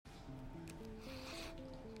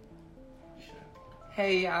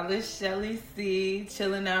Hey y'all, it's Shelly C,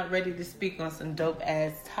 chilling out, ready to speak on some dope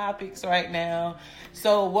ass topics right now.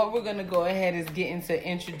 So what we're gonna go ahead is get into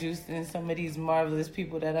introducing some of these marvelous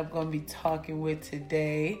people that I'm gonna be talking with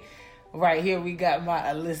today. Right here we got my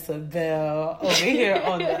Alyssa Bell over here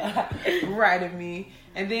on the right of me.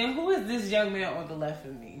 And then who is this young man on the left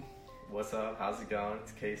of me? What's up? How's it going?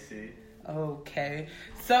 It's Casey. Okay.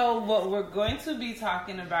 So what we're going to be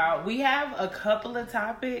talking about, we have a couple of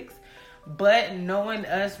topics, but knowing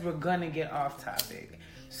us, we're gonna get off topic.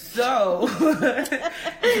 So,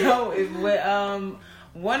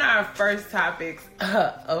 one of our first topics,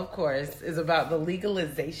 of course, is about the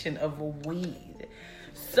legalization of weed.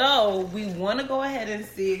 So we want to go ahead and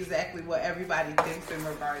see exactly what everybody thinks in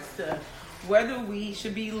regards to whether weed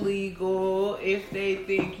should be legal, if they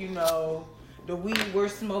think, the weed we're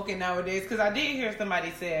smoking nowadays. Because I did hear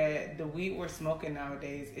somebody say the weed we're smoking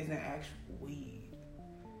nowadays isn't actual weed.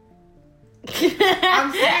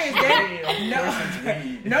 I'm serious.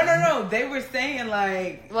 No. They were saying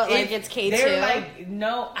it's K2? They were like,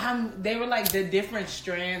 no, they were like the different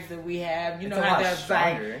strands that we have. You know how that's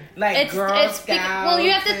like Girl Scouts. Well, you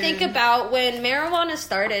have to think about when marijuana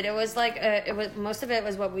started. It was like most of it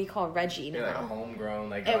was what we call Reggie. Like a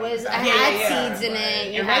homegrown, it was had seeds in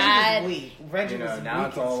it. You had Reggie was weak. Now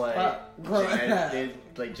it's all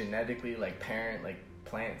like genetically parent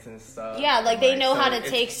plants and stuff. Yeah, they know how to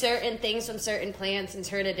take certain things from certain plants and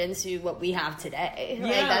turn it into what we have today.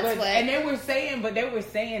 And they were saying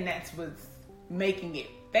that's what's making it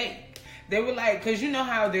fake. They were like, because you know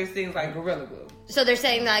how there's things like Gorilla Glue. So they're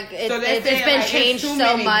saying it's been changed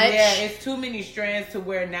so much. Yeah, it's too many strands to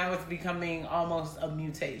where now it's becoming almost a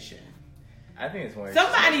mutation. I think it's more.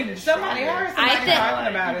 Somebody heard somebody talking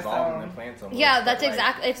about it. So. The plants yeah, that's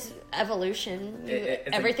exactly. It's evolution.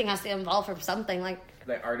 Everything has to evolve from something like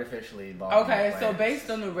artificially evolved. Okay, so based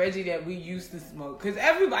on the Reggie that we used to smoke, because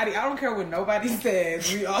everybody, I don't care what nobody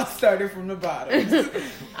says, we all started from the bottom.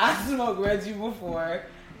 I smoked Reggie before,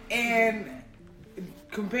 and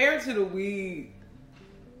compared to the weed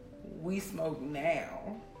we smoke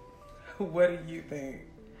now, what do you think?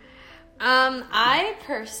 I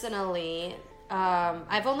personally,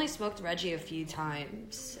 I've only smoked Reggie a few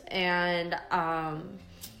times, and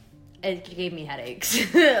it gave me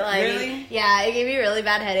headaches. Really? Yeah, it gave me really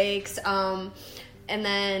bad headaches. And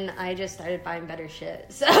then I just started buying better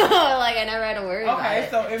shit. So, I never had to worry about it. Okay,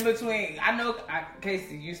 so in between, I know,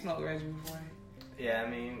 Casey, you smoked Reggie before? Yeah, I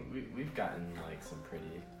mean, we've gotten, some pretty,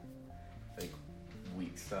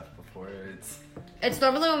 weak stuff before. It's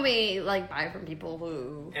normally when we, buy from people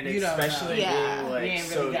who... And especially being,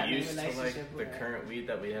 so used to, the current weed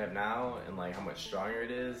that we have now and, how much stronger it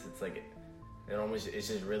is, it's, it's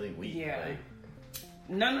just really weak. Yeah.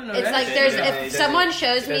 No. It's if someone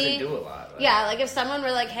shows me... It doesn't do a lot. If someone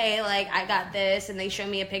were like, hey, I got this, and they show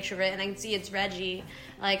me a picture of it, and I can see it's Reggie,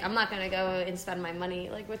 I'm not going to go and spend my money,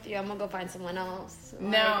 with you. I'm going to go find someone else.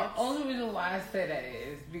 Now, only reason why I say that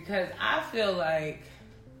is because I feel like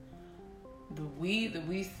the weed that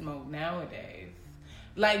we smoke nowadays,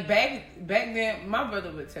 back then, my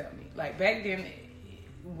brother would tell me, back then,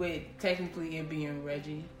 with technically it being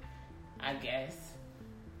Reggie, I guess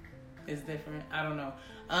it's different. I don't know.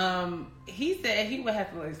 He said he would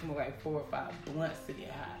have to smoke 4 or 5 blunts to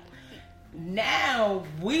get high. Now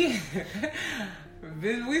we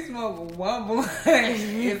smoke one blunt.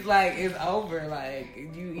 It's it's over.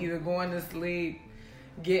 You either going to sleep,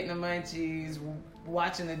 getting the munchies,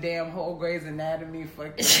 watching the damn whole Grey's Anatomy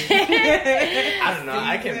fucking. I don't know.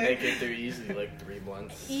 I can make it through easily 3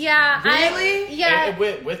 blunts. Yeah. Really? And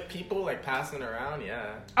with people passing around,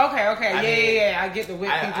 yeah. Okay. Yeah. I get the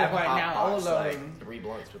with people part now. All of 3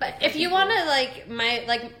 blunts. But if you want to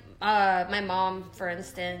my mom, for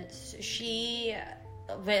instance, she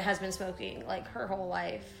has been smoking her whole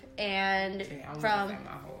life, and from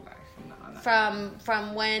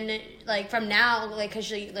when from now because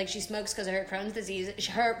she smokes because of her Crohn's disease.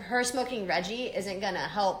 Her smoking Reggie isn't gonna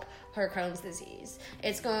help her Crohn's disease.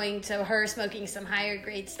 It's going to her smoking some higher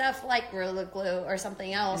grade stuff like Gorilla Glue or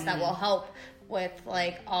something else that will help with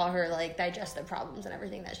all her digestive problems and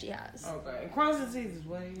everything that she has. Okay, Crohn's disease is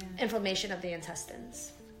what again? Inflammation of the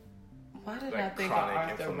intestines. Why did I think of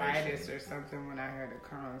arthritis or something when I heard of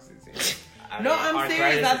Crohn's disease? I'm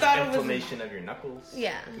serious. I thought it was inflammation of your knuckles.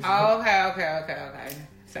 Yeah. Oh, okay.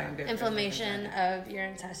 Same difference. Inflammation of your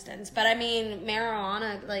intestines, but I mean,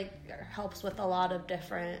 marijuana helps with a lot of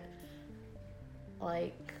different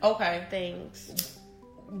things.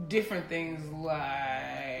 Different things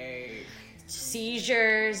like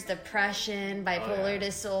seizures, depression, bipolar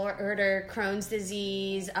disorder, Crohn's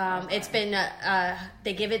disease. It's been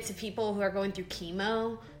they give it to people who are going through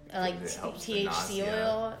chemo. THC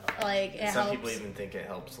oil. Like it Some helps. people even think it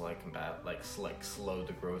helps combat slow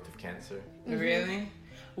the growth of cancer. Mm-hmm. Really?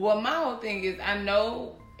 Well, my whole thing is I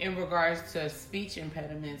know in regards to speech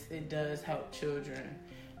impediments, it does help children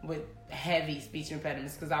with heavy speech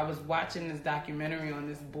impediments, because I was watching this documentary on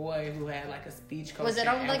this boy who had a speech coach. Was it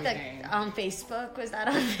on on Facebook? Was that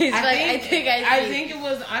on Facebook? I think it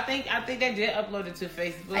was. I think they did upload it to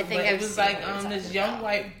Facebook. I think but it was this young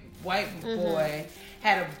white boy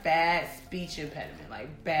had a bad speech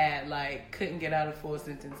impediment, bad, couldn't get out a full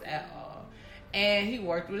sentence at all. And he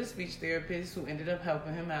worked with a speech therapist who ended up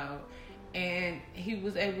helping him out. And he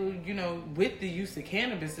was able, with the use of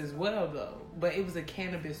cannabis as well, though. But it was a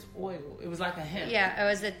cannabis oil. It was like a hemp. Yeah, it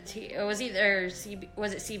was either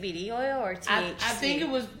was it CBD oil or THC? I think it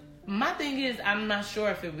was. My thing is, I'm not sure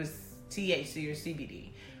if it was THC or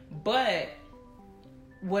CBD, but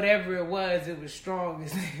whatever it was strong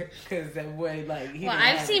as there, because that way, he. Well,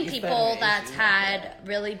 I've seen people that's had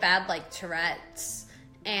really bad Tourette's.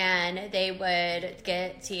 And they would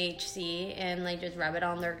get THC and just rub it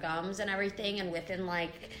on their gums and everything, and within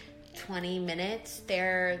 20 minutes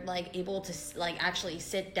they're able to actually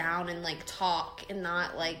sit down and talk and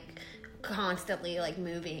not constantly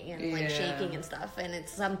moving and shaking and stuff. And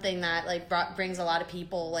it's something that brings a lot of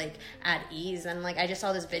people at ease. And I just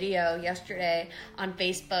saw this video yesterday on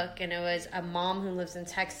Facebook, and it was a mom who lives in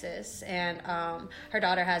Texas, and her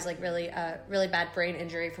daughter has really bad brain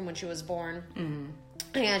injury from when she was born. Mm-hmm.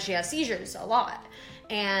 And she has seizures a lot.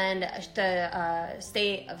 And the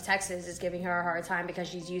state of Texas is giving her a hard time because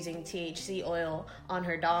she's using THC oil on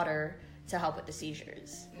her daughter to help with the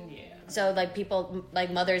seizures. Yeah. So people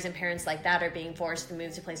mothers and parents like that are being forced to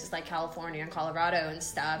move to places like California and Colorado and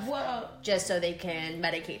stuff. Well, just so they can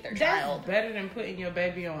medicate their child. That's better than putting your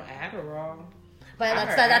baby on Adderall. But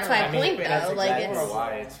that's my point, though. That's exactly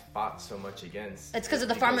why it's fought so much against. It's because of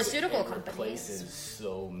the pharmaceutical companies. It replaces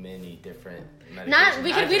so many different medications.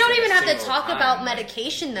 We don't even have to talk about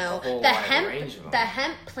medication, though. The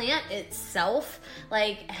hemp plant itself,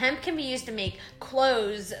 hemp can be used to make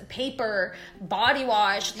clothes, paper, body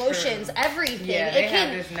wash, lotions, everything. Yeah, they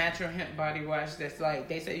have this natural hemp body wash that's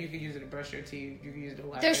they say you can use it to brush your teeth, you can use it to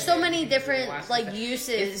wash. There's so many different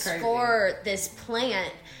uses for this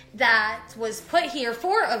plant that was put here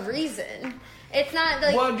for a reason. It's not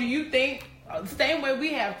Well, do you think the same way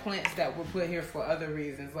we have plants that were put here for other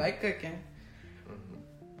reasons, like cooking?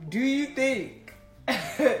 Mm-hmm. Do you think,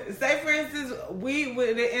 say for instance, weed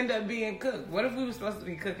would end up being cooked? What if we were supposed to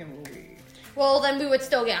be cooking with weed? Well, then we would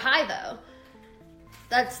still get high, though.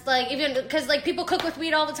 That's even because people cook with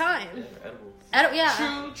weed all the time.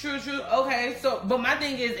 Yeah. True. Okay, so but my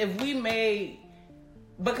thing is, if we made.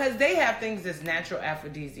 Because they have things that's natural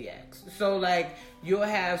aphrodisiacs. So, you'll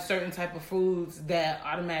have certain type of foods that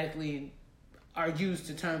automatically are used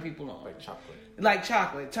to turn people on. Like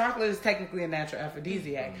chocolate. Chocolate is technically a natural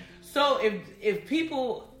aphrodisiac. Mm-hmm. So, if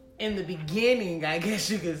people in the beginning, I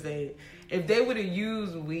guess you could say, if they would have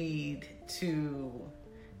used weed to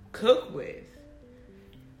cook with,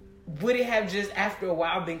 would it have just after a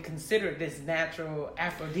while been considered this natural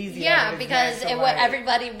aphrodisiac? Yeah, because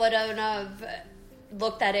everybody would have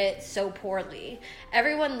looked at it so poorly.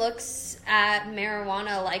 Everyone looks at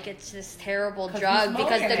marijuana like it's this terrible drug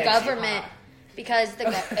because the government. Because it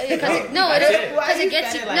gets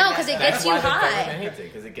you high.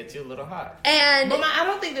 Because it gets you a little high. But I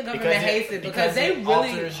don't think the government hates it because they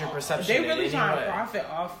really alters your perception. They really trying to profit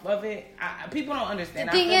off of it. People don't understand.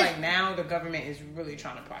 I feel now the government is really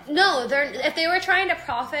trying to profit. No, if they were trying to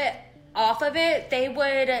profit off of it, they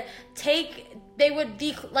would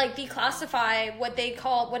declassify what they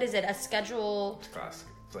call, what is it, a schedule? Class,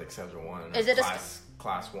 it's Schedule 1. Is it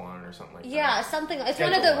Class 1 or something like that? Yeah, something. It's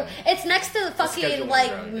one of the. It's next to the fucking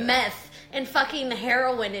meth and fucking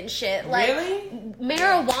heroin and shit. Really?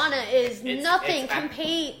 Marijuana is nothing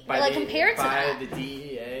compared to that. By the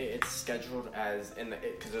DEA, it's scheduled as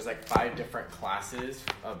because there's 5 different classes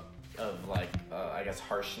of I guess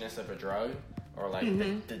harshness of a drug. Or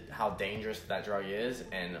how dangerous that drug is,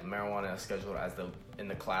 and marijuana is scheduled as in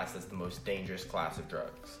the class that's the most dangerous class of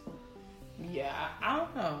drugs. Yeah, I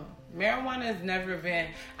don't know. Marijuana has never been.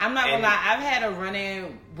 I'm not gonna lie. I've had a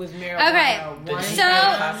run-in with marijuana. Okay, so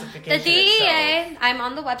the DEA. I'm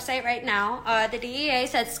on the website right now. The DEA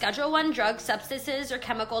says Schedule 1 drugs, substances, or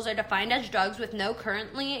chemicals are defined as drugs with no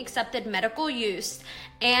currently accepted medical use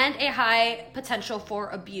and a high potential for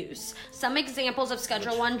abuse. Some examples of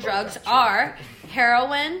Schedule 1 drugs are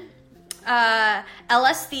heroin,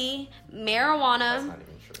 LSD, marijuana,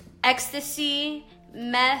 ecstasy,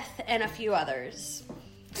 meth, and a few others.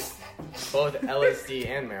 Both LSD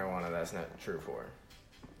and marijuana, that's not true for.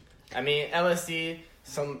 I mean, LSD,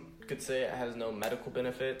 some could say it has no medical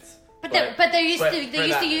benefits. But they used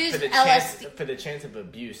to use LSD. For the chance of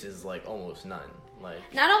abuse is like almost none.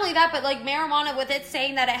 Like, not only that, but like marijuana, with it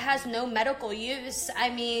saying that it has no medical use, I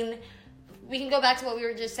mean, we can go back to what we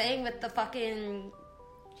were just saying with the fucking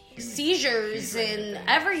seizures and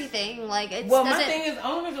everything. Like, it's well, my thing is, the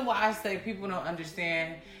only reason why I say people don't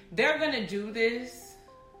understand, they're gonna do this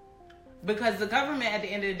because the government, at the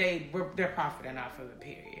end of the day, they're profiting off of it,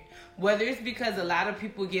 period. Whether it's because a lot of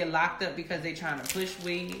people get locked up because they're trying to push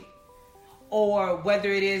weed, or whether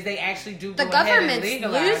it is they actually do go ahead and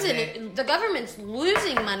legalize it. The government's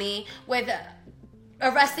losing money with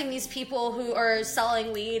arresting these people who are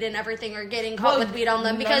selling weed and everything, or getting caught with weed on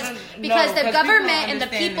them, because the government and the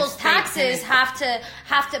people's taxes have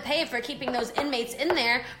to pay for keeping those inmates in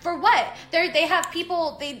there. For what? They have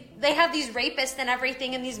people, they have these rapists and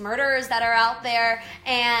everything, and these murderers that are out there,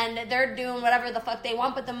 and they're doing whatever the fuck they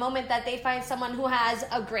want. But the moment that they find someone who has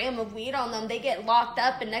a gram of weed on them, they get locked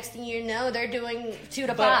up, and next thing you know, they're doing 2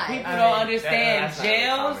 to 5. People don't understand.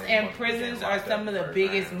 Jails and prisons are some of the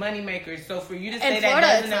biggest money makers. So for you to say that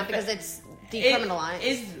Florida, it's not because it's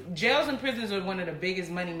decriminalized. Jails and prisons are one of the biggest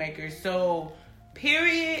money makers. So,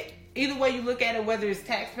 period. Either way you look at it, whether it's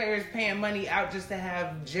taxpayers paying money out just to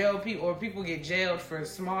have jail people, or people get jailed for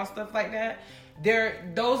small stuff like that,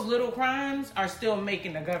 those little crimes are still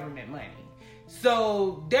making the government money.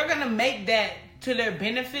 So they're gonna make that to their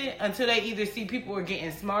benefit until they either see people are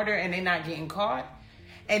getting smarter and they're not getting caught.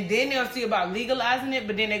 And then they'll see about legalizing it,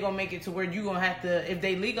 but then they're gonna make it to where you're gonna have to, if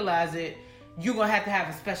they legalize it, you're gonna have to have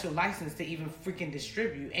a special license to even freaking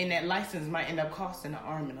distribute, and that license might end up costing an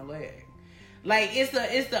arm and a leg. Like, it's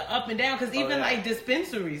the up and down, because even like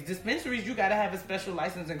dispensaries, you gotta have a special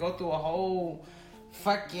license and go through a whole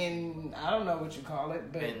fucking, I don't know what you call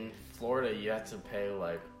it, but in Florida you have to pay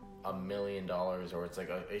like $1 million, or it's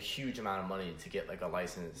like a huge amount of money to get like a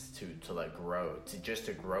license to like grow,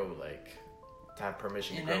 to grow, like, to have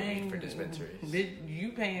permission to grow weed for dispensaries.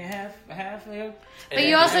 You paying half of it. But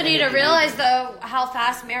you also need to realize, though, how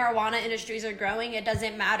fast marijuana industries are growing. It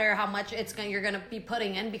doesn't matter how much you're going to be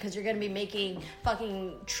putting in, because you're going to be making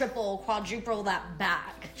fucking triple, quadruple that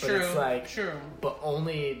back. But it's like, but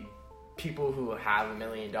only people who have $1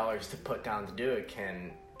 million to put down to do it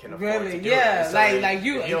can afford to do it. So like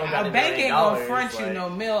you, a bank ain't gonna front you no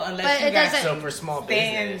mil unless you got so for small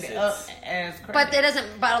business up as credit. But it doesn't.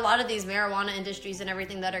 But a lot of these marijuana industries and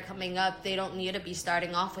everything that are coming up, they don't need to be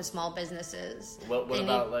starting off with small businesses. What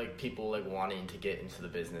about like people like wanting to get into the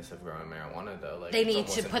business of growing marijuana though? Like, they need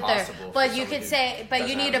to put their. But you could say, but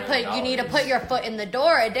you need to put your foot in the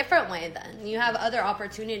door a different way. Then you have other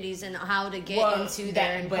opportunities in how to get into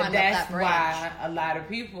there and climb up that branch. But that's why a lot of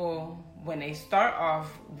people, when they start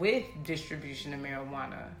off with distribution of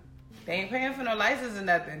marijuana, they ain't paying for no license or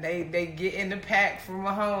nothing. They get in the pack from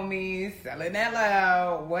a homie, selling that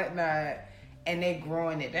loud, whatnot, and they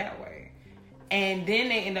growing it that way. And then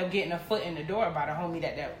they end up getting a foot in the door by the homie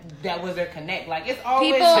that was their connect. Like, it's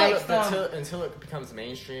always until it becomes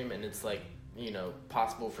mainstream and it's like, you know,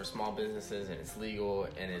 possible for small businesses and it's legal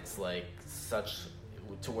and it's like such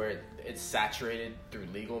to where it's saturated through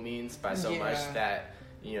legal means by so much that,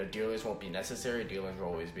 you know, dealers won't be necessary. Dealers will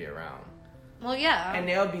always be around. Well, yeah. And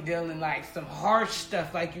they'll be dealing like some harsh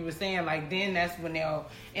stuff, like you were saying. Like, then that's when they'll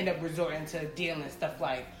end up resorting to dealing stuff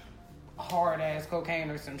like hard ass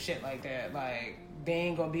cocaine or some shit like that. Like, they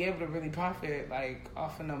ain't gonna be able to really profit like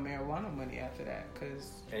off of no marijuana money after that.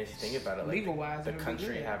 Cause and if you think about it, like, legal wise, the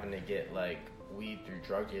country having to get like weed through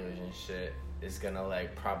drug dealers and shit is gonna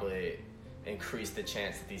like probably increase the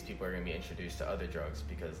chance that these people are gonna be introduced to other drugs,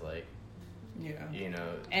 because like, yeah, you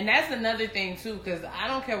know. And that's another thing too, because I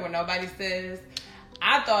don't care what nobody says.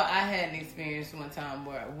 I thought I had an experience one time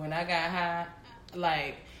where when I got high,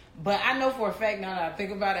 like, but I know for a fact now that I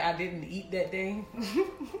think about it, I didn't eat that day.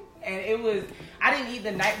 And I didn't eat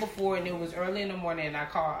the night before, and it was early in the morning, and I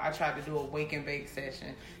tried to do a wake and bake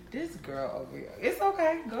session. This girl over here, it's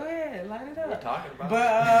okay, go ahead, light it up. We're talking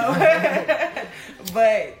about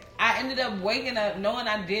but I ended up waking up knowing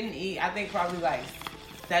I didn't eat, I think probably like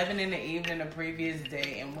 7 in the evening the previous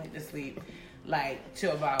day, and went to sleep like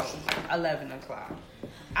till about 11 o'clock.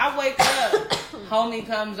 I wake up, homie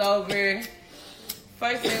comes over.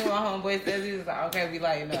 First thing my homeboy says, he was like, okay, we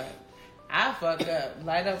lighting up. I fuck up,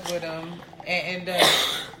 light up with him, and end up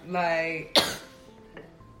like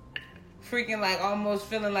freaking like almost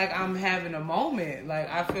feeling like I'm having a moment. Like,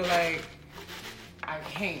 I feel like I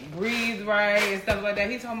can't breathe right and stuff like that.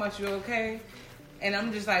 He talking about, you okay? And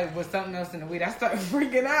I'm just like, was something else in the weed? I started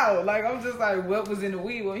freaking out. Like, I'm just like, what was in the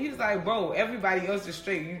weed? Well, he was like, bro, everybody else is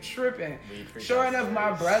straight. You tripping. Sure enough,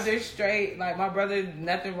 my brother's straight. Like, my brother,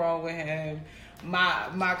 nothing wrong with him.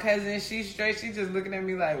 my cousin, she's straight. She just looking at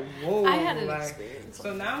me like, whoa. I had an like, experience.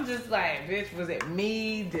 So now I'm just like, bitch, was it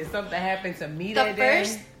me? Did something happen to me that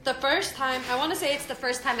day? The first time, I want to say it's the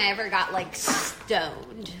first time I ever got like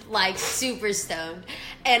stoned, like super stoned.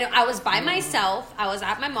 And I was by myself. I was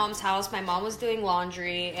at my mom's house. My mom was doing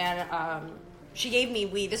laundry and she gave me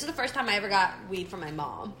weed. This is the first time I ever got weed from my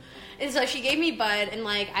mom. And so she gave me bud, and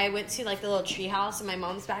like I went to like the little tree house in my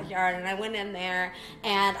mom's backyard, and I went in there,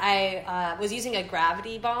 and I was using a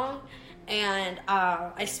gravity bong, and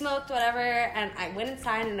I smoked whatever, and I went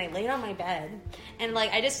inside and I laid on my bed, and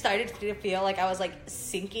like I just started to feel like I was like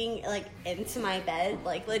sinking like into my bed,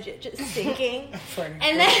 like legit just sinking,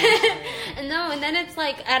 and then it's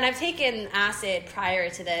like, and I've taken acid prior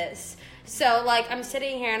to this. So, like, I'm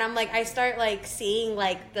sitting here, and I'm, like, I start, like, seeing,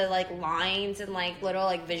 like, the, like, lines and, like, little,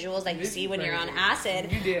 like, visuals that you see when you're on acid.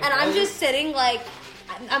 And I'm just sitting, like,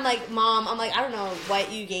 I'm like, Mom, I'm like, I don't know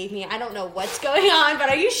what you gave me. I don't know what's going on, but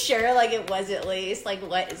are you sure, like, it was at least, like,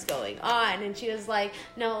 what is going on? And she was like,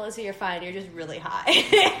 no, Alyssa, you're fine. You're just really high.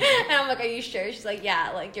 And I'm like, are you sure? She's like,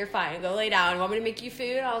 yeah, like, you're fine. Go lay down. Want me to make you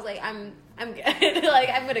food? And I was like, I'm good. Like,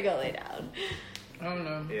 I'm going to go lay down. I don't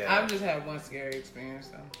know. Yeah. I've just had one scary experience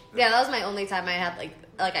though. Yeah, that was my only time I had like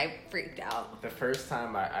I freaked out. The first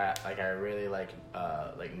time I really like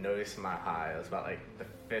noticed my high, it was about like the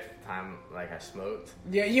 5th time like I smoked.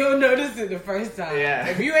 Yeah, you'll notice it the first time. Yeah.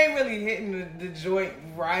 If you ain't really hitting the joint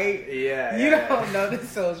right, you don't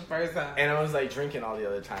notice those first times. And I was like drinking all the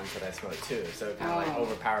other times that I smoked too, so it kind of like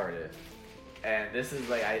overpowered it. And this is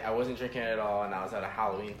like I wasn't drinking at all, and I was at a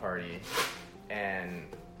Halloween party, and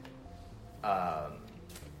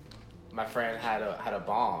my friend had a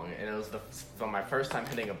bong, and it was my first time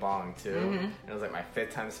hitting a bong too. Mm-hmm. And it was like my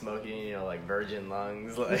 5th time smoking, like virgin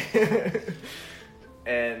lungs, like.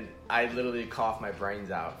 And I literally coughed my brains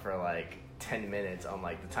out for like 10 minutes on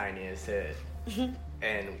like the tiniest hit,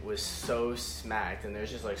 and was so smacked. And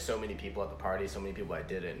there's just like so many people at the party, so many people I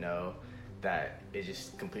didn't know, that it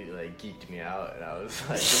just completely like geeked me out, and I was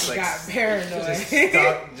like just like got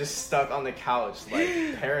paranoid, just stuck on the couch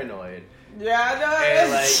like paranoid. Yeah, I know.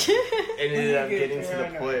 And like ended up getting to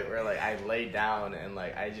the point where like I laid down and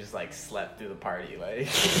like I just like slept through the party. Like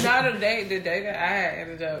the day that I had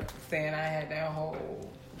ended up saying I had that whole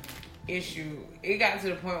issue, it got to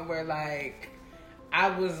the point where like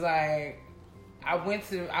I was like I went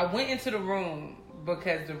into the room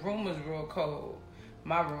because the room was real cold,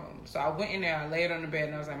 my room. So I went in there, I laid on the bed,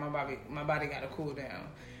 and I was like, my body got to cool down.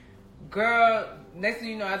 Girl, next thing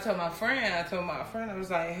you know, I told my friend, I was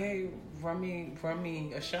like, hey, run me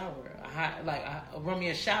a shower. Run me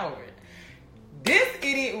a shower. This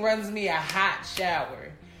idiot runs me a hot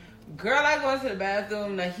shower. Girl, I go into the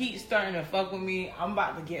bathroom, the heat's starting to fuck with me. I'm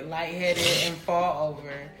about to get lightheaded and fall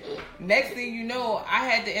over. Next thing you know,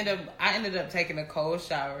 I ended up taking a cold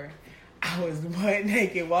shower. I was butt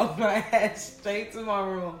naked, walked my ass straight to my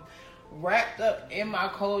room, wrapped up in my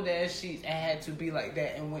cold ass sheets, and had to be like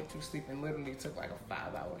that, and went to sleep, and literally took like a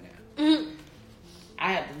 5-hour nap. Mm-hmm.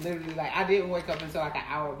 I had to literally I didn't wake up until like an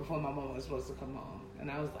hour before my mom was supposed to come home, and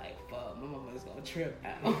I was like, fuck, my mama is gonna trip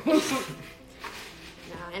out.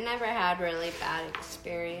 No, I never had really bad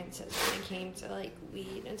experiences when it came to like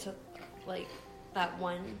weed until like that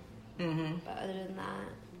one. Mm-hmm. But other than that,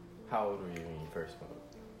 how old were you when you first smoked?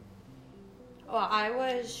 Well, I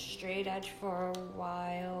was straight edge for a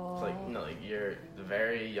while. It's like, no, like you're the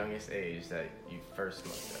very youngest age that you first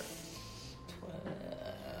smoked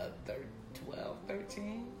at. 12,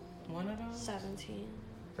 13? One of those? 17.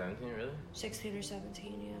 17, really? 16 or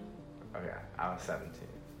 17, yeah. Okay, I was 17.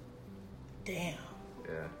 Damn.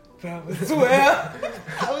 Yeah. I was 12.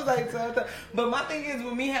 I was like 12. But my thing is,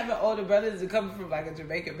 with me having older brothers and coming from like a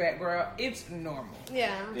Jamaican background, it's normal.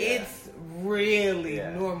 Yeah. It's really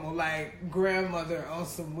normal. Like grandmother on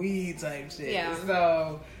some weed type shit. Yeah.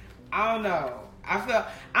 So, I don't know. I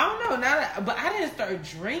don't know. But I didn't start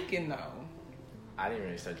drinking though. I didn't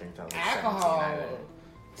really start drinking until alcohol 17 either.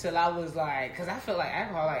 Till I was like, because I feel like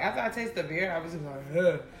alcohol, like after I taste the beer, I was just like,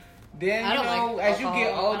 ugh. Then, you know, as you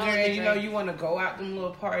get older and, you know, you want to go out them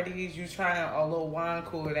little parties, you try a little wine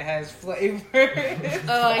cooler that has flavor.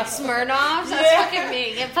 Oh, like Smirnoffs? That's fucking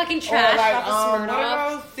me. Get fucking trash off of Smirnoffs. What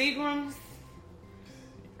are those?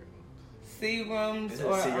 Seagrams? Is it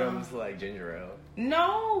or Seagram's like ginger ale?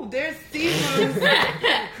 No, there's Seagrams.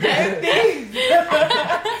 They're things.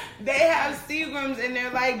 They have Seagrams and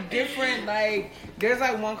they're like different. Like there's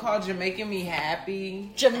like one called Jamaican Me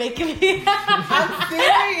Happy. Jamaican Me Happy. I'm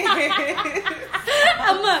serious.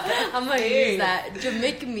 I'm gonna use that.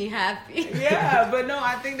 Jamaican Me Happy. Yeah, but no,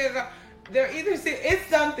 I think they're either it's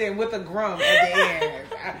something with a grum at the end.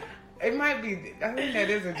 It might be. I think that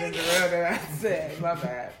is a ginger ale that I said. My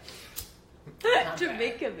bad.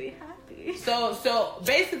 Jamaica be happy. So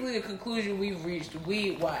basically, the conclusion we've reached,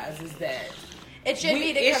 weed wise, is that It should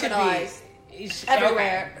be decriminalized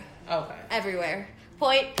everywhere. Okay. Everywhere.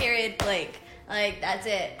 Point. Period. Blank. Like that's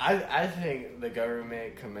it. I think the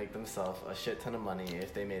government could make themselves a shit ton of money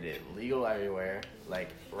if they made it legal everywhere, like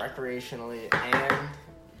recreationally and.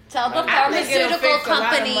 Tell the I think it'll pharmaceutical fix a lot of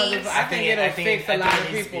companies. I think it'll fix a lot of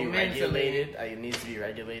it needs to people be mentally. regulated. It needs to be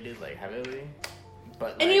regulated like heavily.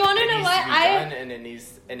 But And like, you wanna it know needs what? to be done,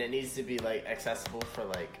 and it needs to be like accessible for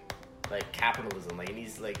like capitalism. Like it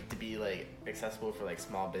needs like to be like accessible for like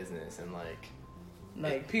small business and like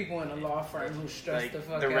people in the law firm who stress like the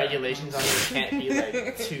fuck the out. regulations on it can't be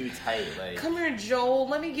like too tight. Like Come here, Joel.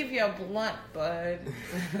 Let me give you a blunt, bud.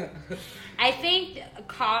 I think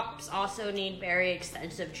cops also need very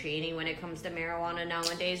extensive training when it comes to marijuana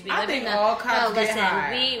nowadays. I think all cops get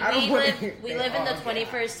high. We I don't wanna live think we they live in the all get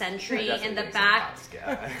high. 21st century, Definitely and the think some fact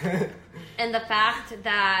cops get- and the fact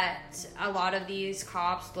that a lot of these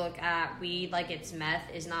cops look at weed like it's meth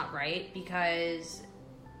is not right, because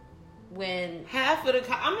when Half of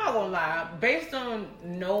the I'm not gonna lie, based on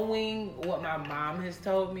knowing what my mom has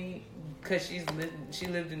told me, because she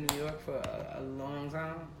lived in New York for a long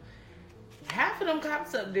time. Half of them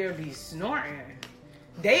cops up there be snorting.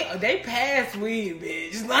 They pass weed,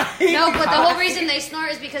 bitch. Like, no, but the whole reason they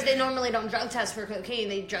snort is because they normally don't drug test for cocaine;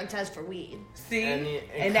 they drug test for weed. See,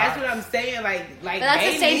 And that's cops- what I'm saying. Like But that's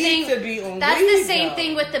they the same need thing. to be on That's weed, the same though.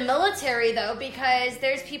 thing with the military, though, because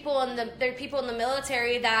there are people in the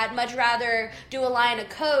military that much rather do a line of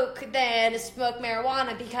coke than smoke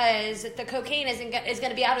marijuana, because the cocaine is going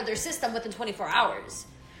to be out of their system within 24 hours.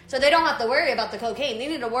 So they don't have to worry about the cocaine. They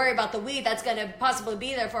need to worry about the weed that's going to possibly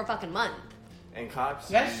be there for a fucking month. And cops.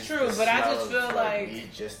 That's use true, the but I smell just of, feel like- weed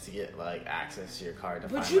just to get like access to your car. To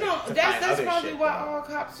But find, you like, don't. to That's find other probably shit, why though. all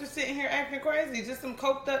cops are sitting here acting crazy. Just some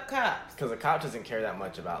coked up cops. Because a cop doesn't care that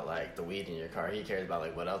much about like the weed in your car. He cares about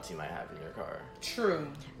like what else you might have in your car. True.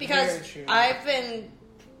 Because Very true. I've been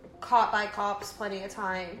caught by cops plenty of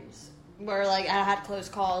times where like I had close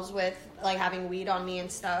calls with like having weed on me and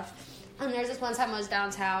stuff. And there's this one time I was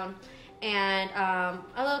downtown, and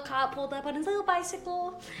a little cop pulled up on his little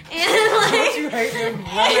bicycle, and Don't you like, hate them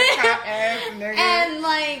rubber cop ass niggas? and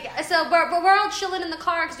like, so we're all chilling in the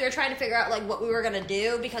car because we were trying to figure out like what we were gonna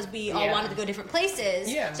do, because we all Yeah. wanted to go different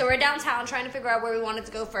places. Yeah. So we're downtown trying to figure out where we wanted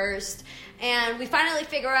to go first, and we finally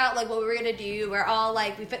figure out like what we were gonna do. We're all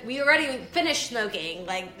like, we already finished smoking,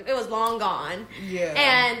 like it was long gone. Yeah.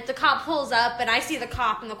 And the cop pulls up, and I see the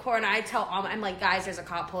cop in the corner. I tell I'm like, guys, there's a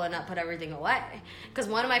cop pulling up. Put everything away, because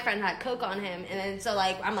one of my friends had coke on him, and then so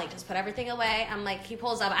like I'm like, just put everything away. I'm like, he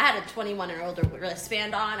pulls up. I had a 21 or older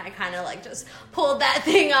wristband on. I kind of like just pulled that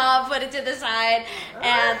thing off, put it to the side,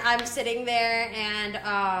 and I'm sitting there, and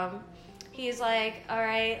he's like, all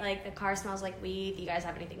right, like the car smells like weed. Do you guys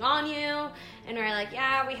have anything on you? And we're like,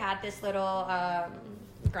 yeah, we had this little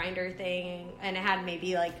grinder thing, and it had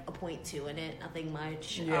maybe like a 0.2 in it, nothing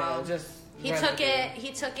much. Yeah, just He took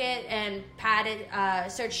it and patted,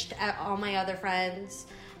 searched all my other friends.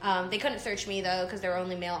 They couldn't search me though, because there were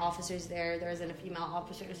only male officers there. There wasn't a female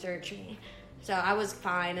officer to search me, so I was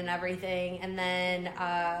fine and everything. And then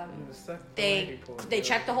they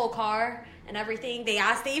checked the whole car and everything. They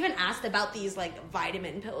even asked about these like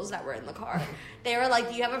vitamin pills that were in the car. They were like,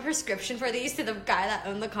 "Do you have a prescription for these?" to the guy that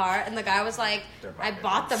owned the car, and the guy was like, "I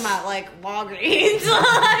bought them at like Walgreens."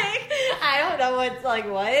 Like, I don't know what's like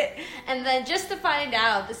what. And then just to find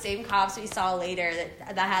out, the same cops we saw later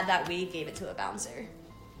that had that weed gave it to a bouncer.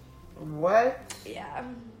 What? Yeah.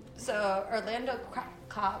 So Orlando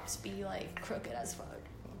cops be like crooked as fuck.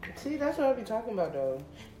 See, that's what I be talking about though.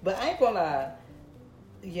 But I ain't gonna lie.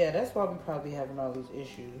 Yeah, that's why we probably having all these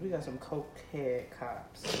issues. We got some cokehead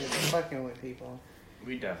cops just fucking with people.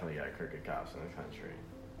 We definitely got crooked cops in the country.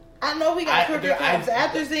 I know we got crooked cops.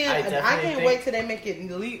 After seeing, I definitely can't think- wait till they make it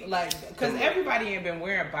elite, like, because everybody ain't been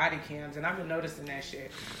wearing body cams, and I've been noticing that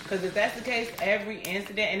shit. Because if that's the case, every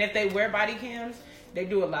incident, and if they wear body cams, they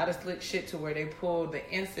do a lot of slick shit to where they pull the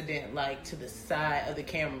incident like to the side of the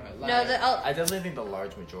camera. Like, No, I definitely think the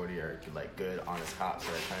large majority are like good, honest cops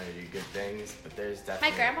that are trying to do good things. But there's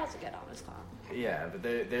definitely my grandpa's a good honest cop. Yeah, but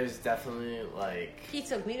there's definitely like He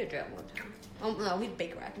took me to jail one time. Oh no, he's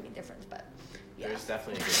Baker Act me different, but yeah. there's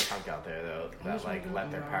definitely a good chunk out there though I wish that like my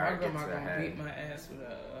let their grandma- power my get to grandma their gonna head. beat my ass with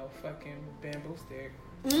a fucking bamboo stick.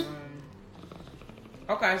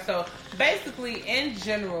 Mm-hmm. Okay, so basically, in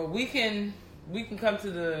general, we can we can come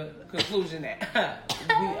to the conclusion that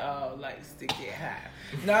we all like to get high.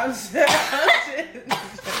 We all like to get high. No, I'm just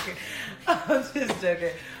joking. I'm just joking.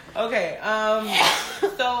 Okay,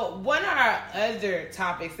 so one of our other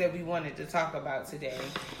topics that we wanted to talk about today,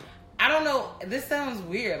 I don't know, this sounds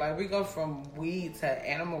weird, like we go from weed to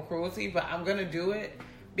animal cruelty, but I'm gonna do it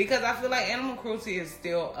because I feel like animal cruelty is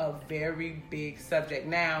still a very big subject.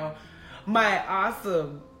 Now, my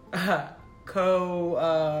awesome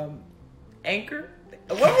anchor,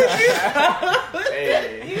 what would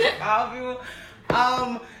you call people?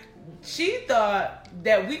 She thought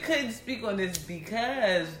that we couldn't speak on this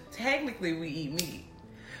because technically we eat meat.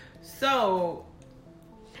 So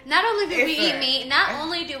not only do we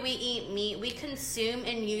eat meat, we consume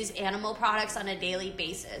and use animal products on a daily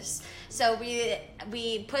basis. So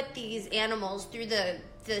we put these animals through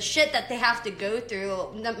the shit that they have to go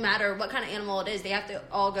through, no matter what kind of animal it is. They have to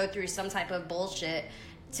all go through some type of bullshit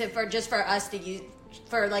for us to use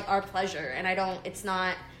for like our pleasure. And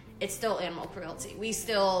it's still animal cruelty. We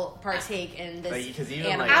still partake in this. Because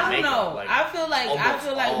even animal. I don't know. Like, I feel like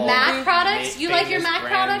Mac products. You like your Mac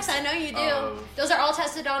products? I know you do. Of, Those are all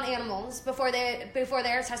tested on animals before they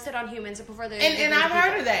are tested on humans and before they. And I've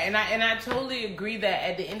heard of that, and I totally agree that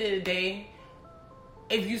at the end of the day,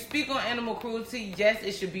 if you speak on animal cruelty, yes,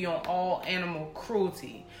 it should be on all animal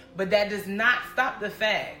cruelty, but that does not stop the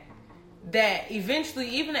fact that eventually,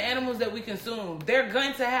 even the animals that we consume, they're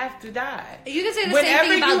going to have to die. You can say the same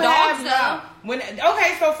thing about dogs, though.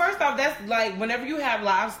 Okay, so first off, that's like whenever you have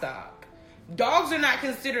livestock, dogs are not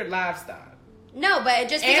considered livestock. No, but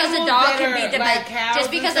just because Animals a dog that can are be like cows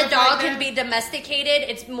just because and a stuff dog like can that. be domesticated,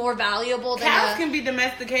 it's more valuable than Cows can be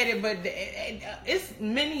domesticated, but it's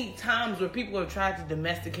many times where people have tried to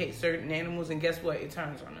domesticate certain animals, and guess what? It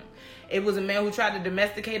turns on them. It was a man who tried to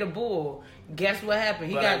domesticate a bull. Guess what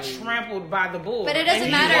happened? He got trampled by the bull. But it doesn't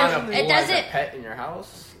You matter. want a bull It doesn't. as a pet in your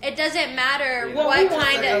house? It doesn't matter Well, what who wants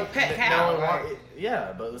kind a of. pet cow.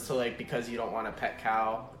 Yeah, but so like because you don't want a pet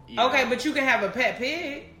cow. Okay, but you can have a pet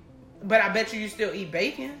pig. But I bet you still eat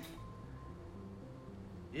bacon.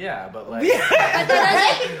 Yeah, but like. But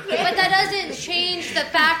that doesn't change the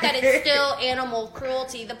fact that it's still animal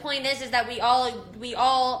cruelty. The point is that we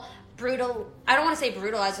all brutal. I don't want to say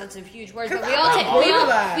brutalize. That's a huge word, but we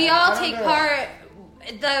all take part.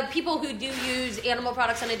 The people who do use animal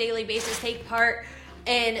products on a daily basis take part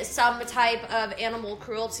in some type of animal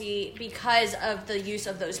cruelty because of the use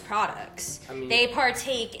of those products. I mean, they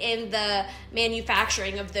partake in the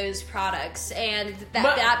manufacturing of those products, and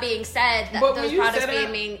that being said, those products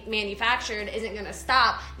being manufactured isn't going to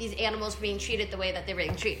stop these animals being treated the way that they're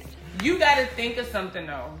being treated. You got to think of something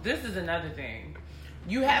though. This is another thing.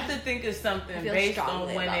 You have to think of something based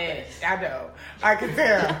on when it. I know, I can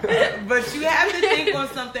tell, but you have to think on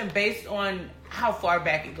something based on how far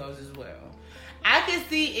back it goes as well. I can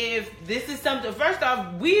see if this is something. First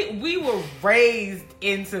off, we were raised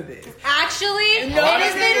into this. Actually, it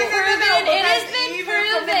has been proven. It has been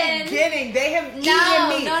proven. From the beginning, they have eaten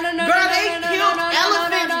meat. No. Girl, they killed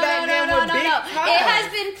elephants back then with big tongues. It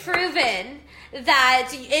has been proven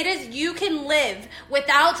that you can live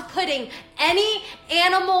without putting any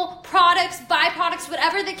animal products, byproducts,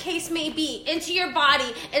 whatever the case may be, into your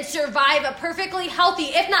body and survive a perfectly healthy,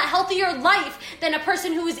 if not healthier life than a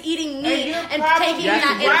person who is eating meat and taking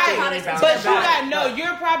that animal products. But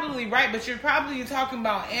you're probably right, but you're probably talking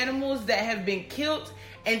about animals that have been killed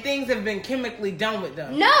and things have been chemically done with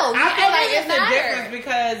them. No, I feel like it's matter. a difference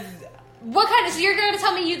because so you're going to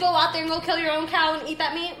tell me you go out there and go kill your own cow and eat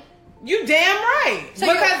that meat? You damn right. So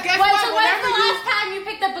because guess what? So when's the last time you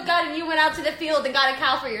picked up a gun and you went out to the field and got a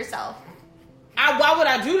cow for yourself? Why would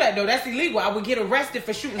I do that though? That's illegal. I would get arrested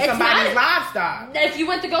for shooting somebody's livestock. If you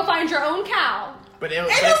went to go find your own cow. But it was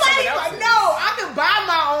I could buy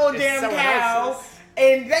my own damn cow.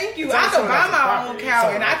 And thank you. I could buy my own cow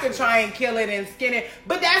and I could try and kill it and skin it.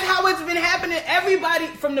 But that's how it's been happening. Everybody,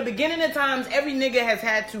 from the beginning of times, every nigga has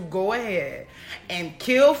had to go ahead and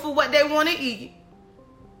kill for what they want to eat.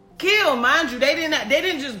 Kill, mind you, they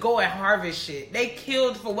didn't just go and harvest shit. They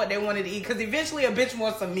killed for what they wanted to eat because eventually a bitch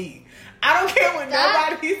wants some meat. I don't care what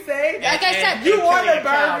nobody say. Like I said, you want a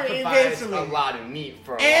burger eventually. A lot of meat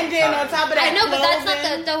for a and long then time. on top of that, I know, but that's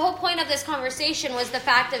not the whole point of this conversation. Was the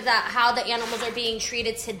fact of that how the animals are being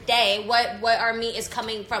treated today. What our meat is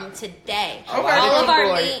coming from today. A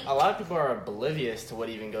lot of people are oblivious to what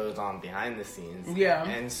even goes on behind the scenes. Yeah,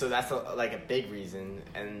 and so that's a big reason.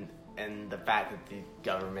 And the fact that the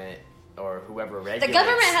government or whoever regulates the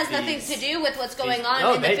government has nothing to do with what's going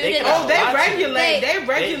on in the food industry. They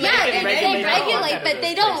regulate, but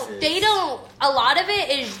they don't. a lot of it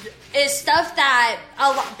is stuff that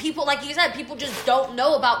people, like you said, people just don't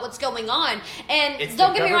know about what's going on. And It's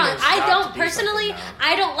don't the get me wrong, government's I job don't to do personally, something now.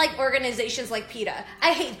 I don't like organizations like PETA.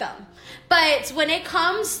 I hate them. But when it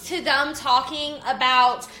comes to them talking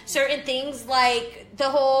about certain things like the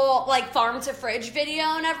whole like farm to fridge video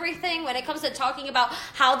and everything, when it comes to talking about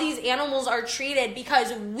how these animals are treated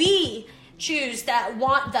because we choose that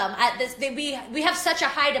want them at this, we have such a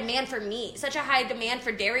high demand for meat, such a high demand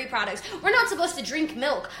for dairy products. We're not supposed to drink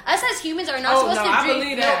milk. Us as humans are not supposed to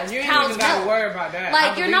drink milk, You ain't cow's even gotta milk. worry about that. Like,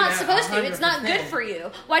 I you're believe not that supposed to. It's not 100%. good for you.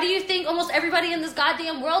 Why do you think almost everybody in this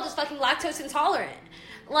goddamn world is fucking lactose intolerant?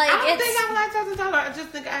 Like, I don't it's... think I'm lactose intolerant. I just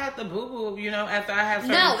think I have to boo-boo, after I have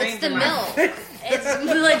certain No, things it's the in my- milk. It's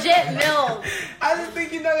legit milk. I just think,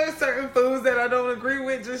 there's certain foods that I don't agree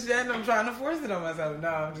with just yet, and I'm trying to force it on myself. No,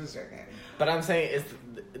 I'm just joking. But I'm saying it's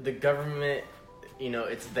the government,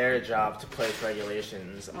 it's their job to place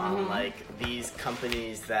regulations on like these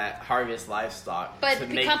companies that harvest livestock. But to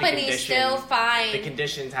the make companies still find the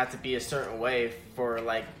conditions have to be a certain way for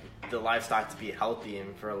like the livestock to be healthy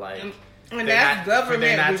and for like. And that's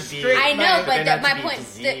government restrict. I know, but my my point-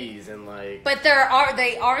 disease and like. But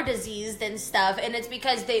they are diseased and stuff, and it's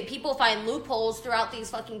because people find loopholes throughout these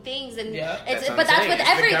fucking things, and Yeah. it's That's what but I'm that's saying. with It's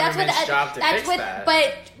the every that's with government's job to that's fix with that.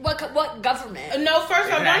 but what government? No, first off,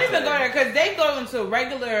 don't Exactly. even go there because they go into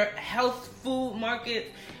regular health food markets.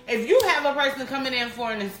 If you have a person coming in for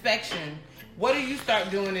an inspection, what do you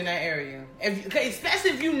start doing in that area?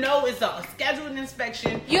 Especially if you know it's a scheduled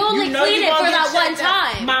inspection. You only clean it for that one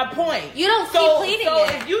time. My point. You don't keep cleaning so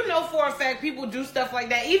it. if you know for a fact people do stuff like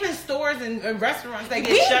that, even stores and restaurants, they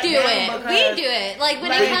get We shut do down it. because... We do it. Like when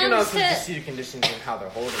Like, it You can comes also just to see the conditions and how they're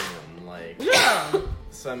holding them, like. Yeah.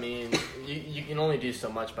 So I mean, you can only do so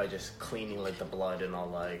much by just cleaning like the blood and all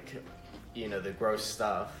like, the gross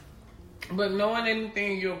stuff. But knowing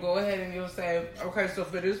anything, you'll go ahead and you'll say, okay, so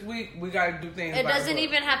for this week, we got to do things. it by the doesn't book.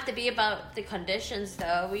 even have to be about the conditions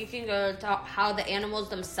though. We can go to how the animals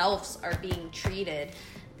themselves are being treated.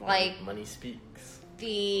 Like Money speaks.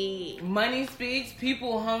 the Money speaks.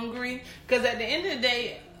 People hungry. Because at the end of the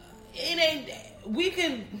day, it ain't. We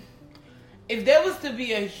can. If there was to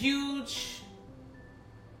be a huge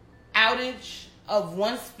outage of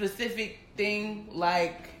one specific thing,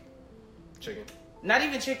 like Chicken. not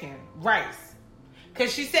even chicken, rice.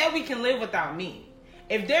 Because she said we can live without meat.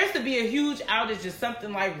 If there's to be a huge outage of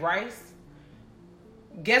something like rice,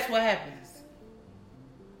 guess what happens?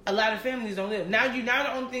 A lot of families don't live. Now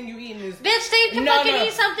the only thing you eating is... bitch, they can No, fucking no.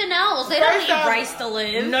 eat something else. They First don't need off, rice to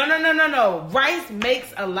live. No. Rice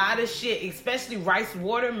makes a lot of shit, especially rice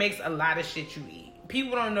water makes a lot of shit you eat.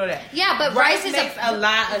 People don't know that. Yeah, but rice is makes a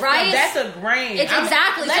lot of rice- stuff. That's a grain. It's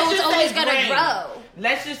exactly, let's so it's just always say gonna grain. grow.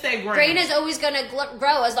 Let's just say grain. Grain is always going to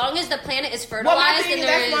grow as long as the planet is Well, my fertilized thing and is,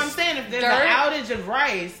 there that's is what I'm saying. If there's dirt. an outage of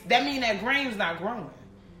rice, that means that grain's not growing.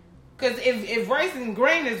 Because if rice and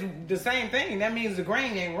grain is the same thing, that means the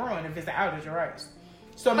grain ain't growing if it's an outage of rice.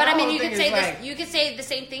 So But my I mean, whole you thing could is say like, this. You could say the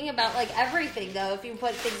same thing about like everything, though. If you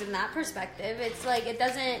put things in that perspective, it's like it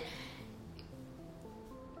doesn't.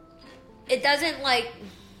 It doesn't like.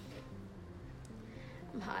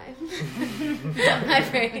 I'm high. My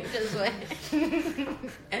brain just went.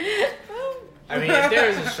 I mean, if there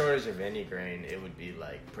was a shortage of any grain, it would be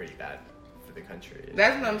like pretty bad for the country.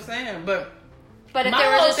 that's what I'm saying. But But if My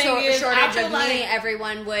there whole was a thing is, I shortage feel of like- meat,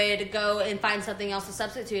 everyone would go and find something else to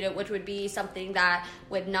substitute it, which would be something that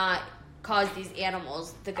would not cause these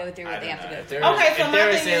animals to go through I what they don't have to know. go If through. there was, okay, so if my there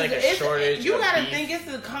was thing say, is, like a it's, shortage you of gotta beef, think it's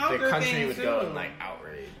a the conquer country thing would too. go in like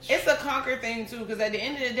outrage. It's a conquer thing too, because at the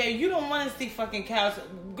end of the day, you don't want to see fucking cows.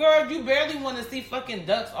 Girl, you barely want to see fucking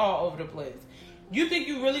ducks all over the place. You think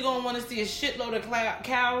you really gonna want to see a shitload of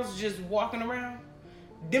cows just walking around?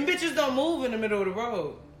 Them bitches don't move in the middle of the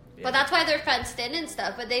road. But that's why they're fenced in and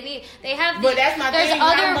stuff. But they have. But that's my there's thing.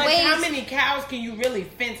 other How ways. many cows can you really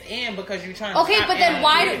fence in because you're trying to Okay, stop but then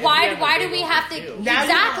animals? if you why have a do big we open have to field. Now you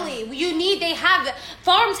exactly? They have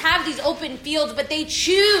farms have these open fields, but they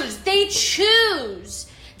choose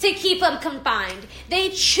to keep them confined. They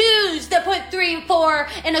choose to put 3, 4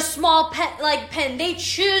 in a small pen. They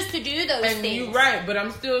choose to do those And things. you're right, but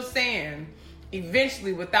I'm still saying,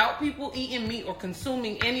 eventually, without people eating meat or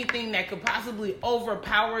consuming anything that could possibly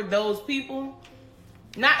overpower those people,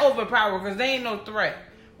 not overpower because they ain't no threat,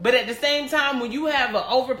 but at the same time, when you have an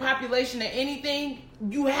overpopulation of anything,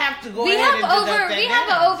 you have to go We ahead have and deduct that we down. have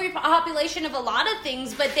an overpopulation of a lot of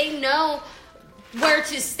things, but they know where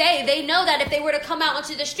to stay. They know that if they were to come out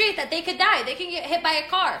onto the street, that they could die. They can get hit by a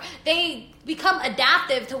car. They become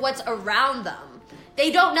adaptive to what's around them.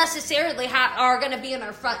 They don't necessarily are going to be in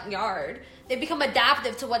our front yard. They become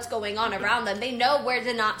adaptive to what's going on around them. They know where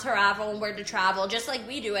to not travel and where to travel, just like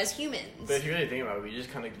we do as humans. But if you really think about it, we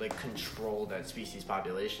just kind of like control that species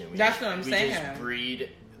population. That's what I'm saying. We just breed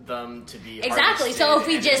them to be exactly. So if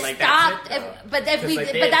we just stopped, if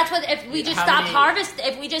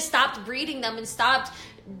we just stopped breeding them and stopped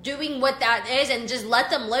doing what that is and just let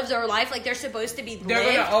them live their life like they're supposed to be lived.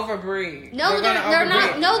 They're gonna overbreed. No, they're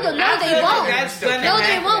not. No, they won't. No,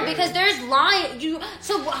 they won't, because there's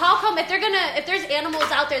So how come if there's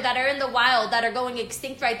animals out there that are in the wild that are going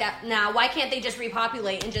extinct right now, why can't they just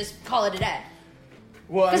repopulate and just call it a day?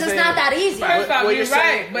 Because it's not that easy. First off, you're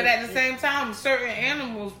right, but at the same time, certain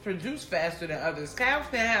animals produce faster than others. Cows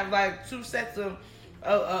can have like 2 sets of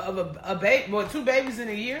a baby, 2 babies in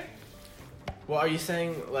a year. Well, are you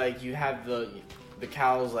saying like you have the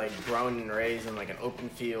cows like grown and raised in like an open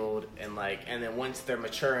field and then once they're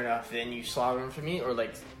mature enough, then you slaughter them for meat, or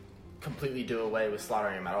like completely do away with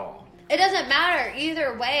slaughtering them at all? It doesn't matter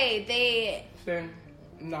either way.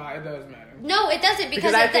 No, it does matter. No, it doesn't,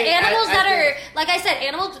 because animals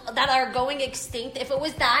that are going extinct, if it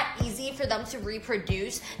was that easy for them to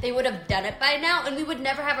reproduce, they would have done it by now, and we would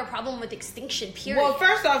never have a problem with extinction, period. Well,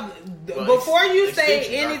 first off, before you say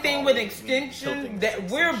anything with extinction, that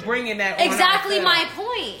we're bringing that on exactly ourselves. My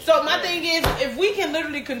point. So my thing is, if we can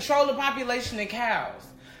literally control the population of cows,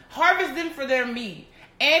 harvest them for their meat,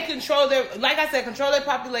 and control their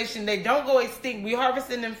population. They don't go extinct. We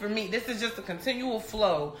harvesting them for meat. This is just a continual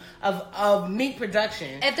flow of meat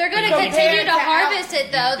production. If they're going to continue to harvest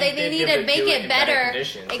it, though, they need to make it better.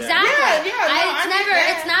 Exactly.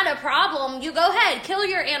 It's not a problem. You go ahead, kill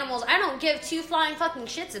your animals. I don't give 2 flying fucking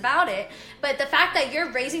shits about it. But the fact that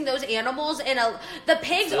you're raising those animals the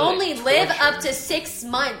pigs only live up to 6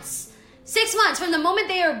 months. 6 months from the moment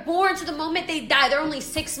they are born to the moment they die. They're only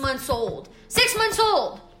 6 months old. 6 months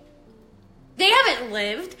old. They haven't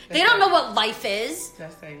lived. They don't know what life is.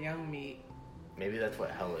 That's that young meat. Maybe that's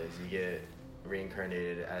what hell is. You get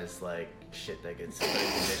reincarnated as like shit that gets put in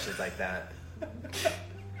conditions like that.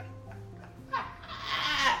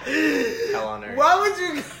 Hell on earth.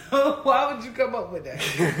 Why would you come up with that?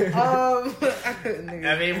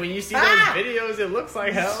 I mean, when you see those videos, it looks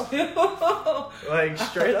like hell. Like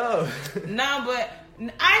straight up. No, but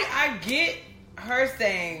I get her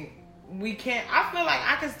saying we can't. I feel like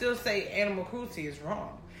I can still say animal cruelty is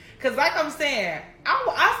wrong. Because like I'm saying,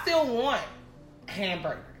 I still want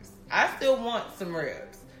hamburgers. I still want some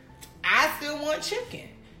ribs. I still want chicken.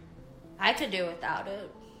 I could do without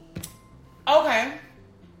it. Okay.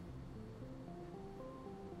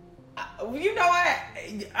 You know what?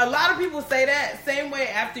 A lot of people say that. Same way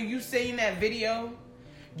after you seen that video,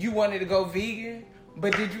 you wanted to go vegan,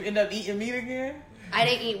 but did you end up eating meat again? I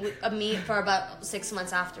didn't eat meat for about 6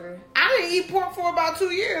 months after. I didn't eat pork for about 2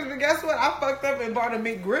 years, but guess what? I fucked up and bought a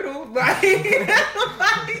McGriddle.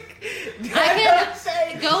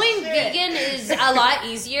 Going vegan is a lot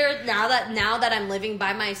easier now that I'm living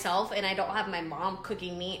by myself and I don't have my mom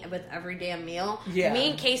cooking meat with every damn meal. Yeah.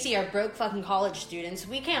 Me and Casey are broke fucking college students.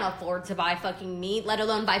 We can't afford to buy fucking meat, let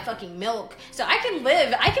alone buy fucking milk. So I can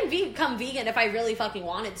become vegan if I really fucking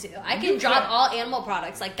wanted to. I can drop all animal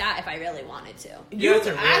products like that if I really wanted to.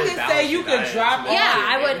 I can say you could drop all. Yeah,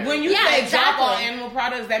 I would. When you say drop all animal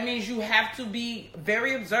products, that means you have to be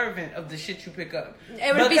very observant of the shit you pick up.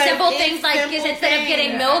 It would be simple things like instead of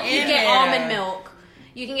getting milk, you get almond milk.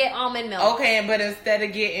 You can get almond milk. Okay, but instead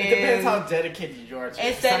of getting... It depends how dedicated you are to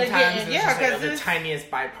it. Sometimes it's just like the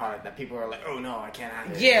tiniest byproduct that people are like, oh no, I can't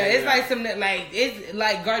have it. Yeah, it's like something it's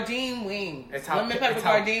like Gardein wings. Lemon pepper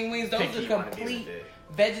Gardein wings. Those are complete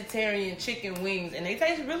vegetarian chicken wings, and they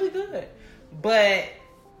taste really good. But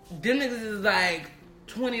them niggas is like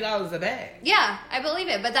 $20 a bag. Yeah, I believe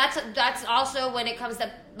it. But that's also when it comes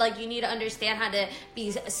to, like, you need to understand how to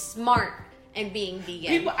be smart in being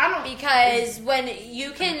vegan. Because when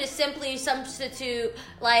you can simply substitute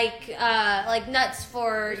like nuts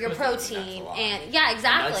for your protein, and yeah,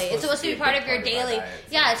 exactly, it's supposed to be part of your daily.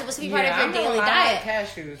 Yeah, it's supposed to be part of your daily diet.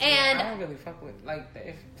 Cashews, and I don't really fuck with like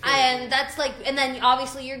that. And that's like, and then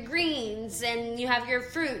obviously your greens, and you have your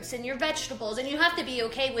fruits and your vegetables, and you have to be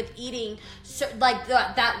okay with eating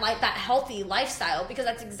that healthy lifestyle, because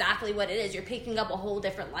that's exactly what it is. You're picking up a whole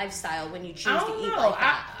different lifestyle when you choose to eat like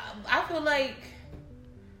that. I feel like,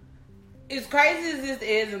 as crazy as this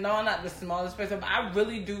is, and no, I'm not the smallest person, but I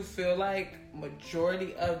really do feel like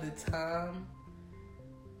majority of the time,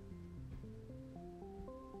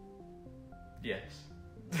 yes.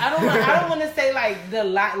 I don't want to say like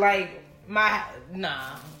run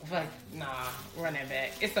that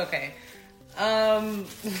back. It's okay.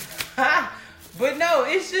 But no,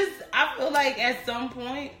 it's just, I feel like at some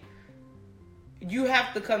point you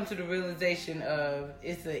have to come to the realization of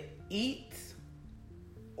it's a eat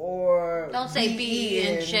or Don't say be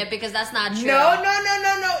and shit because that's not true. No.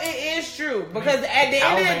 It is true because at the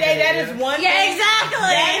end of the day, that is one thing. Yeah, exactly.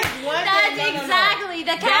 That is one That's thing. No. exactly.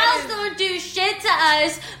 The cows don't do shit to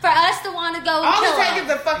us for us to want to go and All kill it takes them.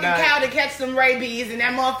 is a fucking cow to catch some rabies, and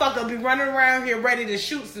that motherfucker be running around here ready to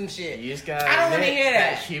shoot some shit. You just gotta I don't want to admit hear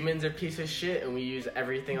that. humans are piece of shit, and we use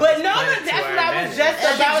everything. But on this no, planet that's to what our I was advantage.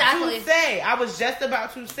 just about Exactly. to say. I was just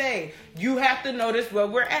about to say. You have to notice where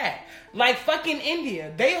we're at. Like fucking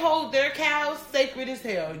India, they hold their cows sacred as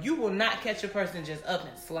hell. You will not catch a person just up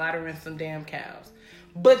and slaughtering some damn cows.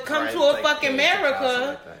 But come Right, to a like fucking pigs or cows, America, something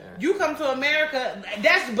like that, yeah. you come to America.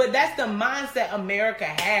 That's the mindset America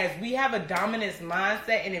has. We have a dominance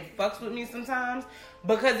mindset, and it fucks with me sometimes.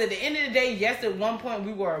 Because at the end of the day, yes, at one point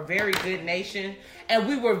we were a very good nation, and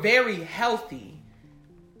we were very healthy.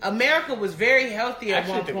 America was very healthy at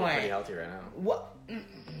Actually, one I think we're point. pretty healthy right now. What?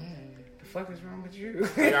 The fuck is wrong with you?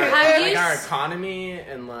 Like our, Have you like our s- economy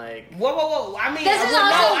and like Whoa! I mean, This is no, also,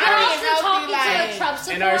 I we're mean also healthy, talking like, to a Trump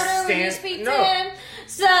in our supporter when you stand- speak no. to him.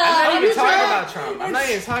 So, I'm not even talking Trump? about Trump. I'm not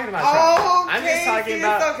even talking about Trump. Oh, I'm just talking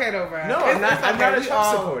about. It's okay though, bro. No, It's- I'm not. it's I'm okay. not a We Trump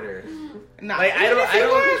all- supporter. Nah, Like I even don't. if you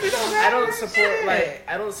was, it I don't matter. support. Shit. Like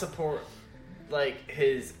I don't support like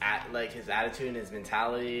his attitude and his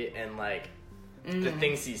mentality and like the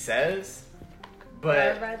things he says.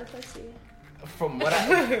 But Ride the pussy. from what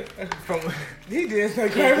I from he did.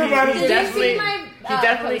 Like, he Did you definitely see my, he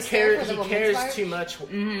definitely poster cares. for the He Women's cares March? too much.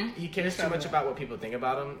 He cares too much about what people think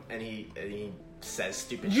about him, and he says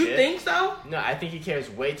stupid You shit. think so? No, I think he cares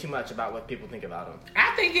way too much about what people think about him.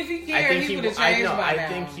 I think if he I cared, think he would have I changed know. by I now.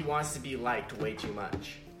 think he wants to be liked way too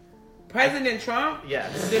much. President Trump,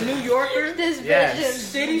 Yes. the New Yorker, This bitch Yes. is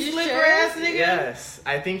city you slicker sure? ass nigga. Yes,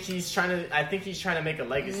 I think he's trying to make a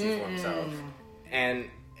legacy for himself, and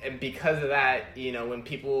because of that, you know, when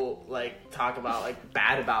people like talk about like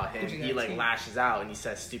bad about him, he like lashes out and he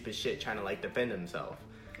says stupid shit trying to like defend himself.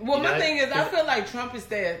 Well, You my know? thing is, I feel like Trump is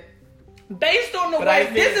there based on the But I way.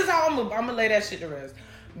 think- This is how I'm gonna lay that shit to rest.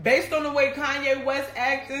 Based on the way Kanye West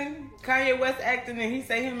acting, and he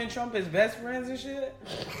say him and Trump is best friends and shit.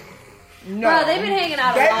 No, Bro, they've been hanging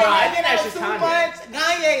out a They've lot. been I hanging think out that's just too Kanye. much.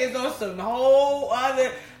 Kanye is on some whole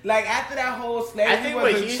other. Like after that whole I slavery think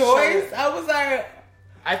was what a he's choice. trying- I was like,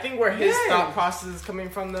 I think where his Yeah. thought process is coming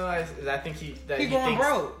from though is I think he He going thinks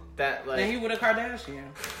broke. that like then he with a Kardashian.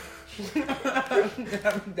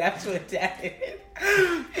 That's what that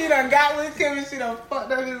is. He done got with Kim and she done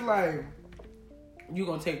fucked up his life. You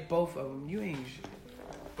gonna take both of them? You ain't shit.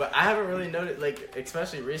 But I haven't really noticed, like,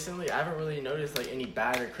 especially recently, I haven't really noticed, like, any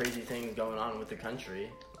bad or crazy things going on with the country.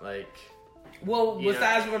 Like, Well, You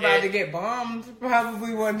besides know, we're about it- to get bombed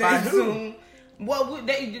probably one By day who? soon. Well,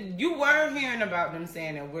 you were hearing about them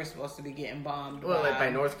saying that we're supposed to be getting bombed. well, like by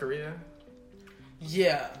North Korea?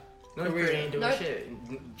 Yeah. North Korea. Korea ain't doing North- shit.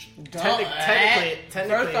 Don't Technically, First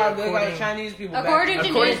off, they got according, Chinese people According back. to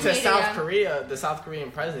according news to media. South Korea, the South Korean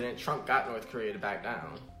president, Trump got North Korea to back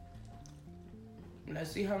down.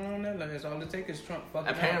 Let's see how long that lasts. All it takes is Trump fucking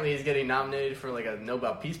Apparently, he's getting nominated for, like, a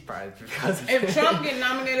Nobel Peace Prize because of If it. Trump get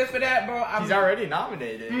nominated for that, bro, I'm He's already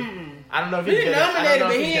nominated. I don't know if He's he's gonna, I nominated, don't know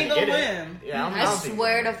but if he he's ain't gonna gonna get it. win. Yeah, I don't think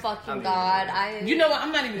swear he's to gonna- fucking I don't God, think he's You know what?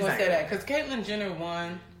 I'm not even He's gonna not say gonna that because Caitlyn Jenner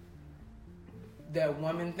won that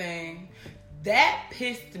woman thing. That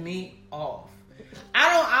pissed me off.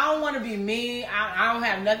 I don't want to be mean. I don't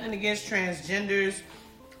have nothing against transgenders.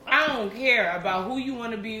 I don't care about who you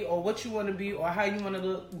want to be or what you want to be or how you want to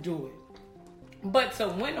look. Do it. But to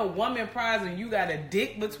win a woman prize and you got a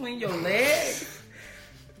dick between your legs.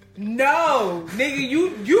 No, nigga,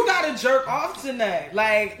 you gotta jerk off tonight.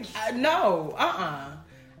 Like, no, I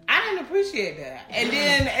didn't appreciate that. And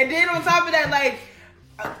then on top of that, like,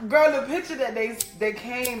 girl, the picture that they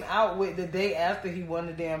came out with the day after he won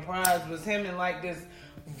the damn prize was him in like this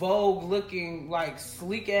Vogue looking like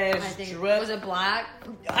sleek ass I think dress. was it black?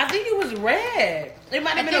 I think it was red. It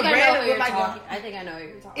might I have been think a I know red what with you're like talking. a. I think I know what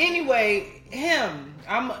you're talking. Anyway, him,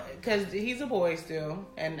 because he's a boy still,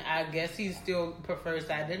 and I guess he still prefers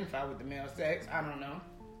to identify with the male sex. I don't know.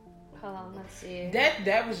 Hold on, let's see.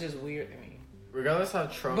 That was just weird to me. Regardless how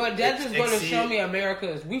Trump, But that's just going to exceed- show me America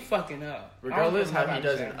is we fucking up. Regardless I don't how know he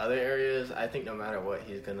does about in other areas, I think no matter what,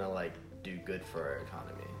 he's gonna like do good for our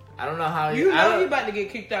economy. I don't know how you I know don't, he about to get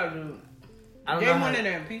kicked out, dude. I don't They know how, wanted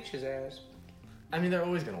to impeach his ass. I mean, they're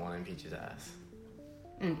always gonna want to impeach his ass.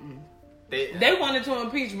 Mm-mm. They They wanted to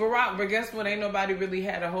impeach Barack, but guess what? Ain't nobody really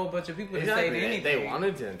had a whole bunch of people to say exactly. anything. They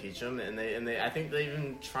wanted to impeach him, and they I think they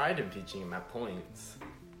even tried impeaching him at points.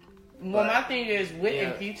 Well, but, my thing is with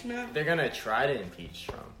yeah, impeachment. They're gonna try to impeach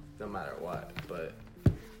Trump no matter what, but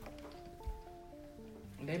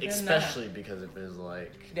They better Especially because of his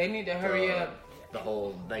like. They need to hurry up. The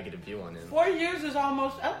whole negative view on him. 4 years is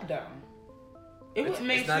almost up, though. It wouldn't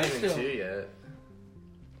make sense to. It's not even 2 yet.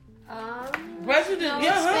 President, no,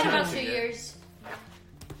 yeah, it's been about 2 years.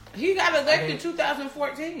 He got elected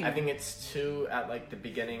 2014. I think it's 2 at like the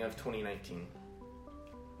beginning of 2019.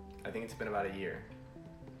 I think it's been about a year.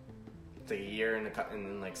 It's like a year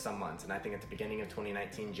and like some months, and I think at the beginning of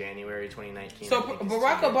 2019, January 2019. So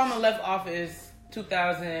Barack Obama left office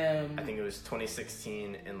 2000. I think it was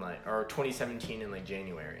 2016 or 2017 in like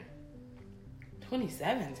January.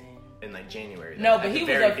 2017. In like January. No, but he was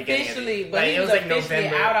officially,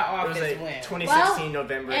 November, out of office it was like when 2016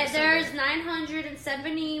 November. And there's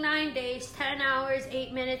 979 days, 10 hours,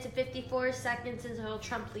 8 minutes, and 54 seconds until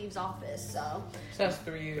Trump leaves office. So that's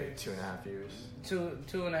 3 years. 2.5 years.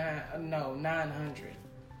 2.5. No, 900.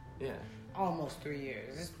 Yeah. Almost 3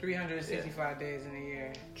 years. It's 365 days in a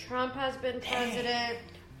year. Trump has been president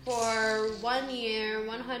for 1 year,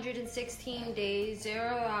 116 days, 0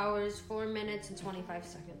 hours, 4 minutes, and 25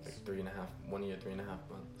 seconds. Like 1 year, 3.5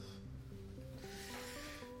 months.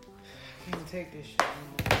 I can't take this shit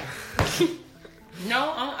anymore.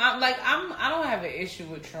 No, I don't have an issue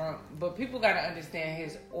with Trump, but people got to understand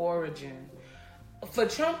his origin. For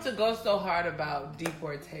Trump to go so hard about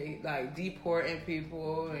deporting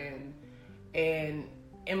people and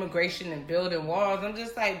immigration and building walls, I'm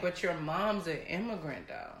just like, but your mom's an immigrant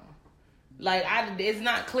though. Like, it's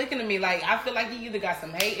not clicking to me. Like, I feel like he either got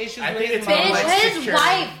some hate issues with his mom.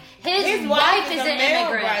 His wife is an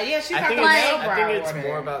immigrant. Bride. Yeah, she's like a male bride. I think it's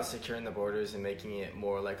more about securing the borders and making it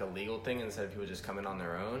more like a legal thing instead of people just coming on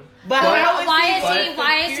their own. But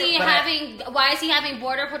why is he having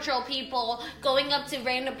border patrol people going up to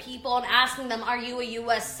random people and asking them, "Are you a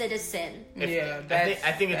U.S. citizen?"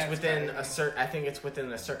 I think it's within a certain. I think it's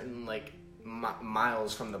within a certain like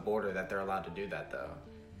miles from the border that they're allowed to do that though.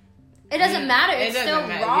 It doesn't matter. It's still wrong.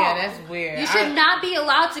 Yeah, that's weird. You should not be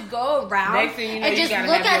allowed to go around and just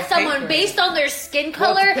look at someone based on their skin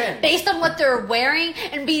color, based on what they're wearing,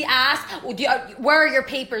 and be asked, "Where are your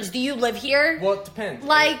papers? Do you live here?" Well, it depends.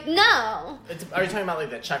 Like, no. Are you talking about like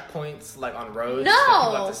the checkpoints, like on roads? No. That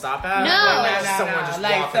people have to stop at?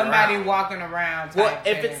 No. Somebody walking around. Well,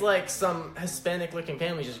 if it's like some Hispanic-looking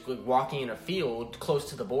family just walking in a field close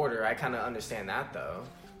to the border, I kind of understand that though.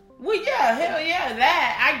 Well, yeah, hell yeah,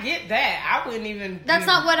 that I get that. I wouldn't even. That's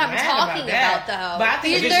not what I'm talking about, though. But I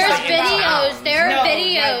think there's videos. There are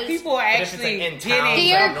videos. Like, people are actually getting. There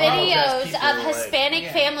are videos of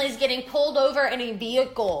Hispanic families getting pulled over in a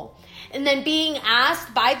vehicle, and then being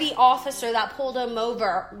asked by the officer that pulled them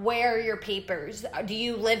over, "Where are your papers? Do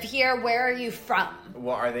you live here? Where are you from?"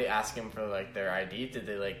 Well, are they asking for like their ID? Did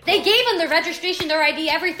they like? They gave them their registration, their ID,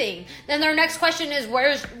 everything. Then their next question is,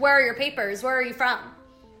 "Where are your papers? Where are you from?"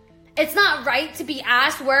 It's not right to be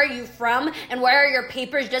asked where are you from and where are your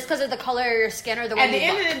papers just because of the color of your skin or the way you look.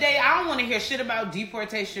 At the end of the day, I don't want to hear shit about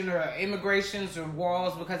deportation or immigrations or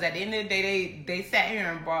walls because at the end of the day, they sat here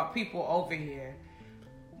and brought people over here.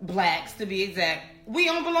 Blacks, to be exact. We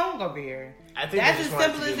don't belong over here. I think that's as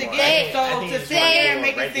simple as it gets. So to sit here and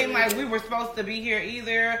make it seem like we were supposed to be here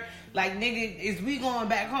either, like, nigga, is we going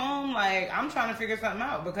back home? Like, I'm trying to figure something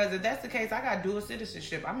out because if that's the case, I got dual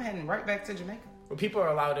citizenship. I'm heading right back to Jamaica. Well, people are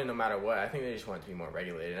allowed in no matter what. I think they just want it to be more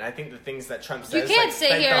regulated. And I think the things that Trump says... You can't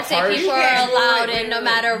sit here and say people are allowed in no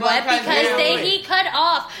matter what because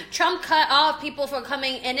Trump cut off people from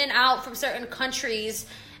coming in and out from certain countries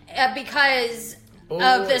because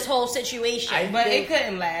of this whole situation. But it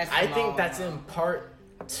couldn't last I think that's in part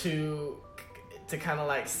to kind of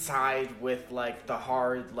like side with like the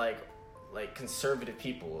hard like conservative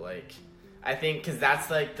people. Like, I think because that's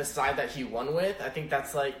like the side that he won with. I think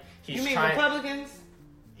that's like... You mean Republicans?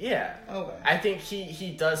 Yeah. Okay. I think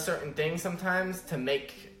he does certain things sometimes to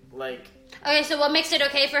make like. Okay, so what makes it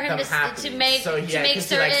okay for him to make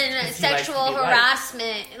certain sexual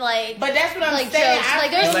harassment like? But that's what I'm like saying. Jokes.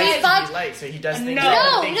 Like there's like so he does things.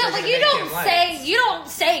 No, like you don't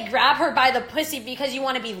say grab her by the pussy because you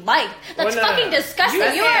want to be liked. That's fucking disgusting.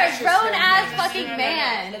 You are a grown ass fucking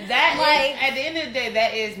man. That like at the end of the day,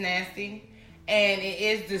 that is nasty. And it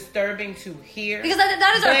is disturbing to hear. Because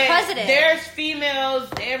that is our president. There's females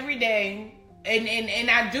every day. And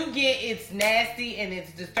I do get it's nasty and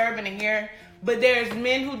it's disturbing to hear. But there's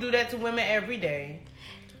men who do that to women every day.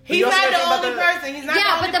 He's not the only person. He's not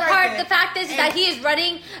the only person. The fact is that he is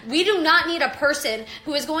running. We do not need a person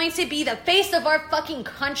who is going to be the face of our fucking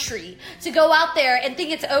country to go out there and think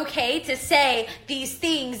it's okay to say these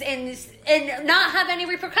things and not have any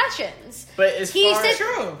repercussions. But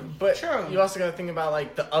true. But you also got to think about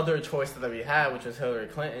like the other choice that we had, which was Hillary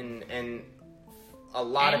Clinton, and a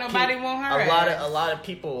lot Ain't of nobody people, want her a lot of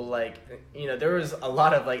people like there was a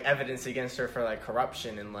lot of like evidence against her for like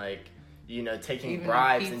corruption and like taking Even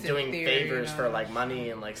bribes the and pizza doing theory, favors for like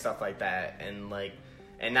money and like stuff like that and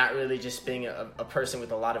not really just being a person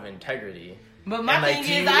with a lot of integrity. But my and, like, thing do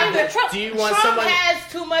is, you- I think do you want Trump someone-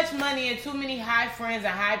 has too much money and too many high friends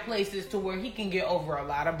and high places to where he can get over a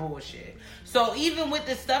lot of bullshit. So even with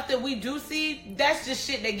the stuff that we do see, that's just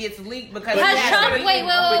shit that gets leaked because Has he Trump? has- Wait,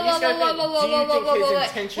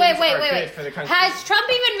 Has Trump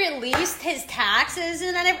even released his taxes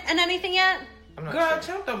and anything yet? I'm not Girl, sure.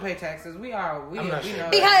 Trump don't pay taxes. We I'm not sure. know.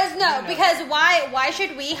 Because that. because why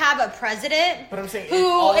should we have a president But I'm saying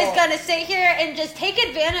who is gonna sit here and just take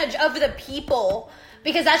advantage of the people?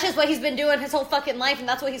 Because that's just what he's been doing his whole fucking life, and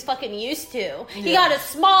that's what he's fucking used to. He got a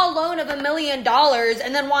small loan of $1 million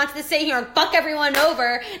and then wants to sit here and fuck everyone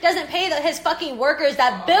over. Doesn't pay his fucking workers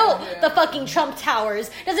that built the fucking Trump Towers.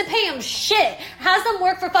 Doesn't pay them shit. Has them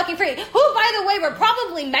work for fucking free. Who, by the way, were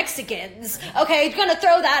probably Mexicans. Okay, gonna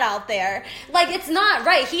throw that out there. Like, it's not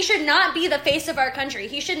right. He should not be the face of our country.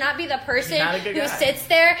 He should not be the person not a good who guy. sits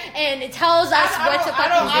there and tells us what to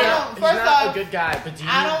fucking do. He's First not off, a good guy, but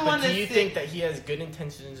I don't wanna do you sit- think that he has good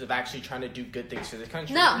intentions of actually trying to do good things for the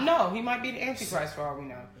country? No. he might be the Antichrist for all we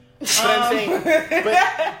know. But I'm saying,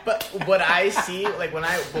 but what I see, like when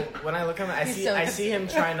I look at him, I see him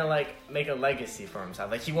trying to like make a legacy for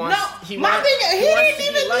himself. Like he wants. He didn't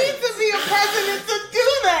even need to be a president to do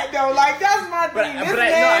that though. Like that's my thing.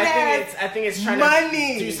 I think it's trying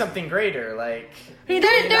to do something greater. Like There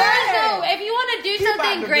is no. If you want to do about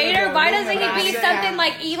something to greater, do why the doesn't he be Illuminati. something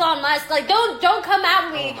like Elon Musk? Like, don't come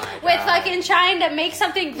at me Oh my with God. fucking trying to make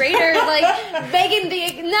something greater, like making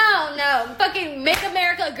the no, fucking make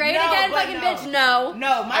America great No, again, but fucking no. bitch, no.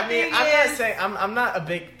 No, my thing I'm is not saying I'm not a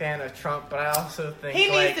big fan of Trump, but I also think he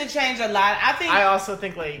like, needs to change a lot. I think I also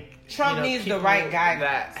think like Trump needs the people right guy.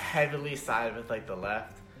 that heavily side with like the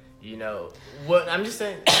left. What I'm just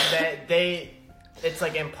saying that it's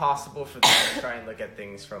like impossible for them to try and look at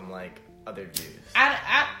things from like other views.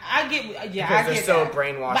 I get Because I they're get so that.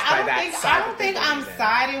 brainwashed But by I that side don't that they think I'm believe in.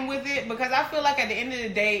 siding with it because I feel like at the end of the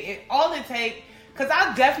day, all it takes. Because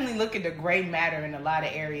I definitely look at the gray matter in a lot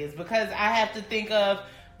of areas because I have to think of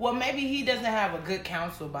maybe he doesn't have a good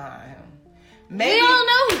counsel behind him. Maybe, We all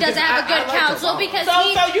know he doesn't have a good I like counsel Obama. because So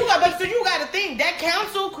you got to think that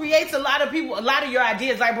counsel creates a lot of your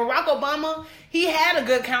ideas. Like Barack Obama, he had a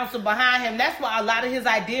good counsel behind him. That's why a lot of his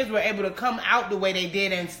ideas were able to come out the way they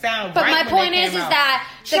did and sound. But right my when point they is came out. that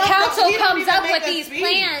the Trump, council he didn't comes even up make with a these speech.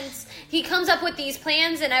 plans. He comes up with these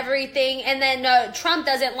plans and everything, and then Trump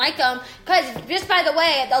doesn't like them. Because, just by the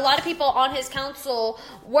way, a lot of people on his council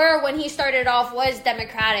when he started off, was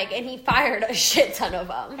Democratic, and he fired a shit ton of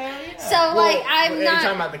them. Hell yeah. So, I'm Are you not...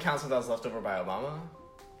 talking about the council that was left over by Obama?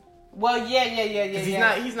 Well, yeah.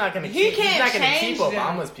 He's not going to He keep. can't He's not going to change keep them.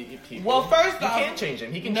 Obama's people. Well, first he off, can't change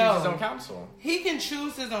him. He can no. choose his own council. He can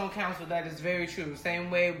choose his own counsel. That is very true.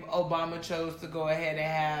 Same way Obama chose to go ahead and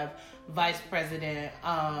have Vice President,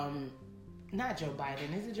 not Joe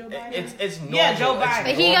Biden. Is it Joe Biden? It's normal. Yeah, Joe it's Biden.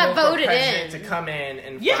 But he got normal for voted president in. to come in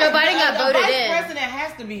and Yeah, Joe Biden got voted Vice in. President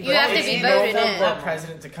has to be. You have to it's be normal voted in. for a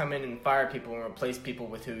president to come in and fire people and replace people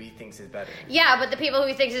with who he thinks is better. Yeah, but the people who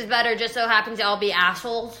he thinks is better just so happen to all be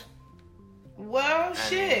assholes. Well,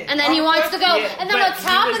 shit. And then he wants to go, Yeah, and then but on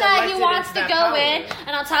top he of was that, he elected wants into to that go power. in,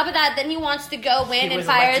 and on top of that, then he wants to go in He and was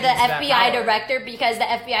fire elected the into that FBI power. director because the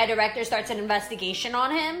FBI director starts an investigation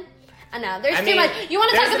on him. I know, there's I too mean, much. You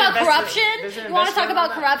want to there's talk an about corruption? there's an You want to talk investment about on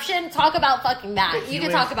that. corruption? Talk about fucking that. But You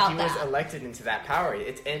can talk about he that. was elected into that power.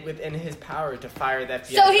 It's within his power to fire the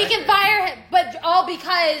FBI. So he can director. fire him, but all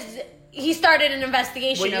because he started an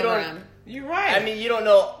investigation Well, you over don't- him. You're right. I mean, you don't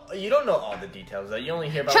know all the details. Though. You only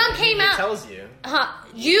hear about Trump what the came media out- tells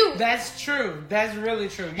you. That's true. That's really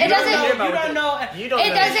true. It doesn't- You You don't know. don't It know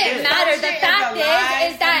doesn't shit. matter. Some The shit is fact a lie,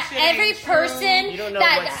 is that some shit ain't every true. person You don't know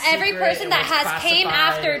that what's every secret person and that what's has came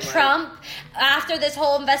classified after and, like- Trump, after this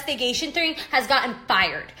whole investigation thing, has gotten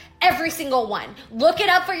fired. Every single one. Look it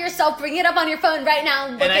up for yourself. Bring it up on your phone right now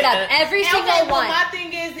and look And it I- up. Every Okay, single but one. my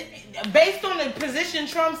thing is, based on the position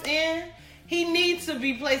Trump's in, he needs to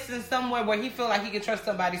be placed in somewhere where he feel like he can trust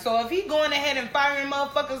somebody. So if he going ahead and firing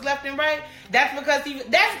motherfuckers left and right, that's because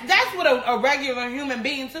that's what a regular human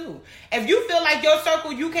being too. If you feel like your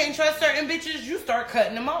circle you can't trust certain bitches, you start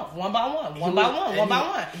cutting them off one by one, one by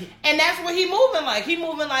one. And that's what he moving like. He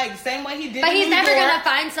moving like same way he did. But in he's New never York. gonna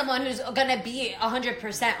find someone who's gonna be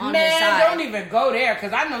 100% on his Man, side. don't even go there,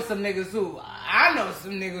 cause I know some niggas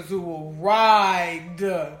who will ride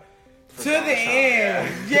to the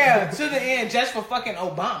end. Yeah, to the end just for fucking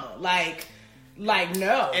Obama. Like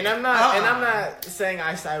no. And I'm not saying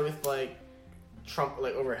I side with like Trump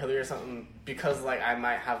like over Hillary or something because like I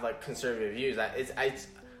might have like conservative views.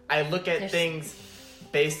 I look at things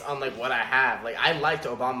based on like what I have. Like I liked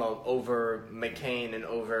Obama over McCain and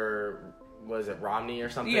over was it Romney or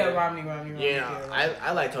something? Yeah, Romney. Yeah,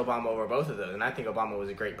 I liked Obama over both of those, and I think Obama was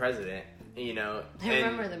a great president. You know, I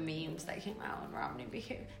remember the memes that came out when Romney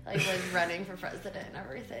became was running for president and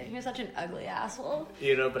everything. He was such an ugly asshole.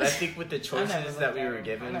 You know, but I think with the choices that we were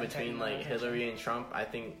given between like Hillary and Trump, I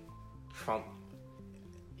think Trump,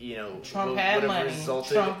 you know, Trump had money.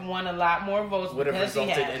 Trump won a lot more votes would have because he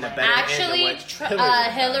resulted had in a money. better Actually, end than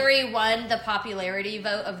what Hillary won the popularity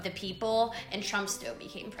vote of the people, and Trump still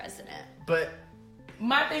became president. But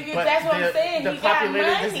my thing is, that's what I'm saying. He got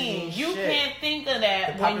money. You shit. can't think of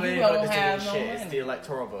that The when you popularity vote don't doesn't have mean no shit. money. It's the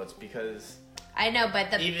electoral votes because I know,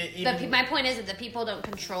 but Even- my point is that the people don't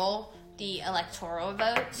control the electoral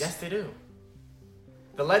votes. yes, they do.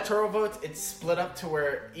 The electoral votes, it's split up to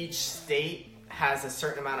where each state has a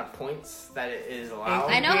certain amount of points that it is allowed.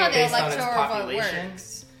 I know how the based on its electoral vote population,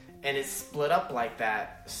 works. and it's split up like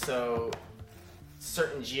that. So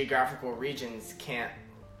certain geographical regions can't,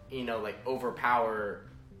 you know, like overpower,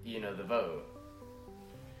 you know, the vote.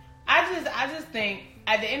 I just think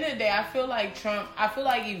at the end of the day, I feel like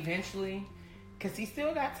eventually, because he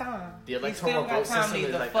still got time. The electoral vote system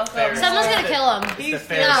is like fuck the fair. up. Someone's gonna kill him. It's the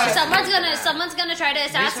fair No, system. someone's gonna try to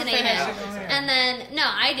assassinate Lisa him, Fair. and then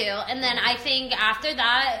I do, and then I think after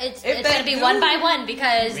that it's If gonna they be do, one by one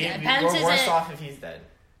because Pence we're worse isn't. off if he's dead.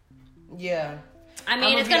 Yeah. I mean,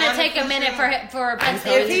 I'ma it's be gonna honest take a with minute you. for Pence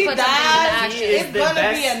If to he put something into dies, action. is it's the gonna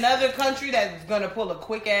be best. another country that's gonna pull a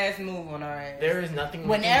quick ass move on our ass. There is nothing.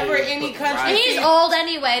 Whenever we can do any but country- ride- He's old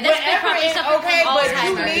anyway. That's Whenever probably it- suffering okay, from but you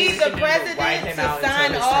Alzheimer's. need the Write president him to out until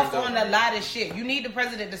sign his off term's on over. a lot of shit. You need the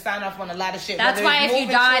president to sign off on a lot of shit. That's whether why it's if you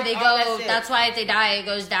moving die, shit, they all that go. shit. That's why if they die, it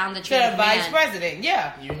goes down the to chain the of vice command. president.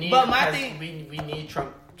 Yeah. You need, but my because thing, we need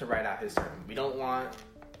Trump to write out his term. We don't want,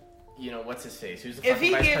 you know, what's his face? Who's the if fucking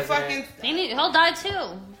he vice get president? fucking, He'll die too.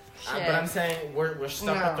 Shit. But I'm saying we're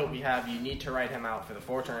stuck No. with what we have. You need to write him out for the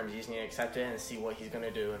 4 terms. You just need to accept it and see what he's gonna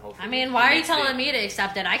do, and hopefully. I mean, why are you makes telling it. me to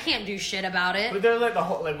accept it? I can't do shit about it. But there's like a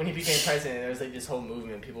whole when he became president, there was like this whole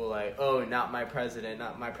movement. People were like, "Oh, not my president,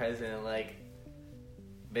 not my president." Like,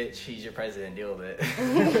 bitch, he's your president. Deal with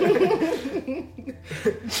it.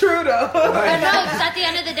 true though. But no, 'cause at the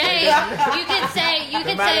end of the day, you could say No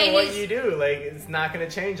matter what he's. you do, like it's not gonna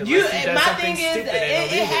change unless You, he does my something thing is, stupid and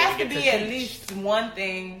it illegal has to and gets be at impeached. least one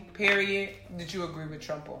thing, period, that you agree with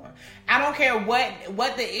Trump on. I don't care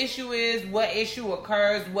what the issue is, what issue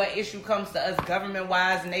occurs, what issue comes to us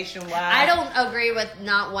government-wise, nationwide. I don't agree with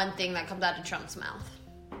not one thing that comes out of Trump's mouth.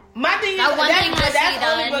 My thing is, That one thing has to that's be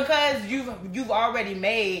only done. because you've already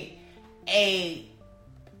made a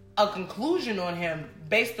conclusion on him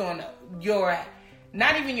based on your.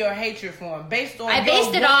 Not even your hatred for him, based on I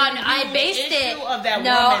based it on. I based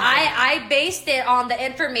it on the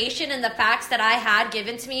information and the facts that I had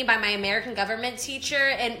given to me by my American government teacher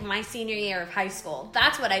in my senior year of high school.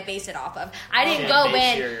 That's what I base it off of. I didn't go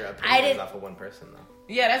in. Your I opinions didn't. off of one person though.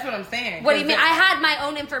 Yeah, that's what I'm saying. What do you mean? I had my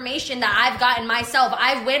own information that I've gotten myself.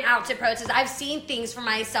 I went out to protests. I've seen things for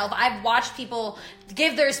myself. I've watched people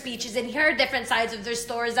give their speeches and hear different sides of their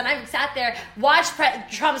stories. And I've sat there, watched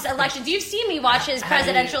Trump's elections. You've seen me watch his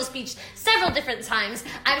presidential speech several different times.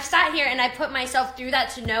 I've sat here and I put myself through that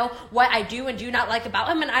to know what I do and do not like about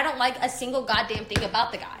him. And I don't like a single goddamn thing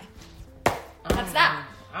about the guy. That's that.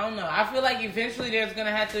 I don't know. I feel like eventually there's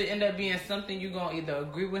gonna have to end up being something you're gonna either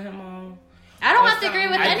agree with him on. I don't Or have to agree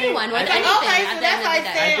with something. anyone with I think- anything. Okay, at so the that's end of like the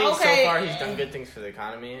day. saying- I think okay. so far he's done good things for the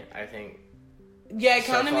economy. I think Yeah,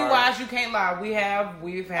 economy far- wise, you can't lie. We've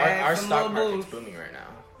had our some stock little market's boosts. booming right now.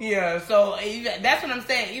 Yeah, so that's what I'm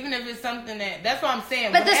saying. Even if it's something that's what I'm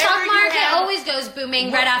saying. But the Whenever stock you market have- always goes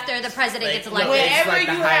booming right after the president Like, gets look, elected. it's Whenever like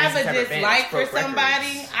the you highest have a it's ever been. dislike It's for broke somebody,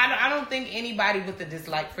 records. I don't think anybody with a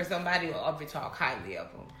dislike for somebody will ever talk highly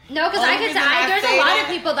of them. No, because Only I could reason say there's say a lot that- of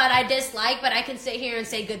people that I dislike, but I can sit here and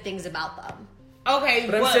say good things about them. Okay,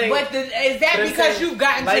 But I'm but, saying- is that but I'm because saying, you've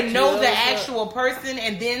gotten like to know you the also- actual person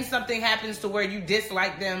and then something happens to where you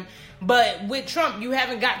dislike them? But with Trump, you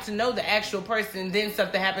haven't got to know the actual person, then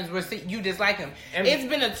something happens where you dislike him. And- It's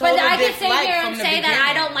been a total But I could sit dislike here from and the say that I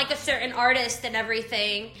beginning. don't like a certain artist and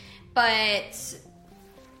everything, but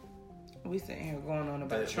We sitting here going on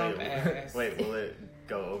about Wait, Trump ass. wait, will it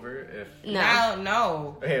go over if?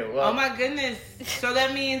 No. Okay, well, Oh my goodness. So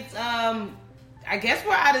that means I guess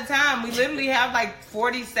we're out of time. We literally have like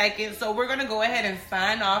 40 seconds. So we're gonna go ahead and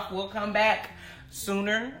sign off. We'll come back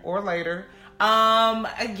sooner or later.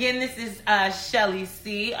 Again, this is Shelly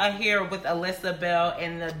C here with Alyssa Bell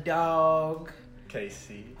and the dog.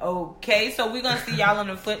 KC. Okay, so we're going to see y'all on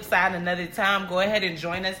the flip side another time. Go ahead and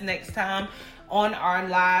join us next time on our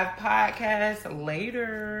live podcast.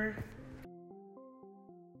 Later.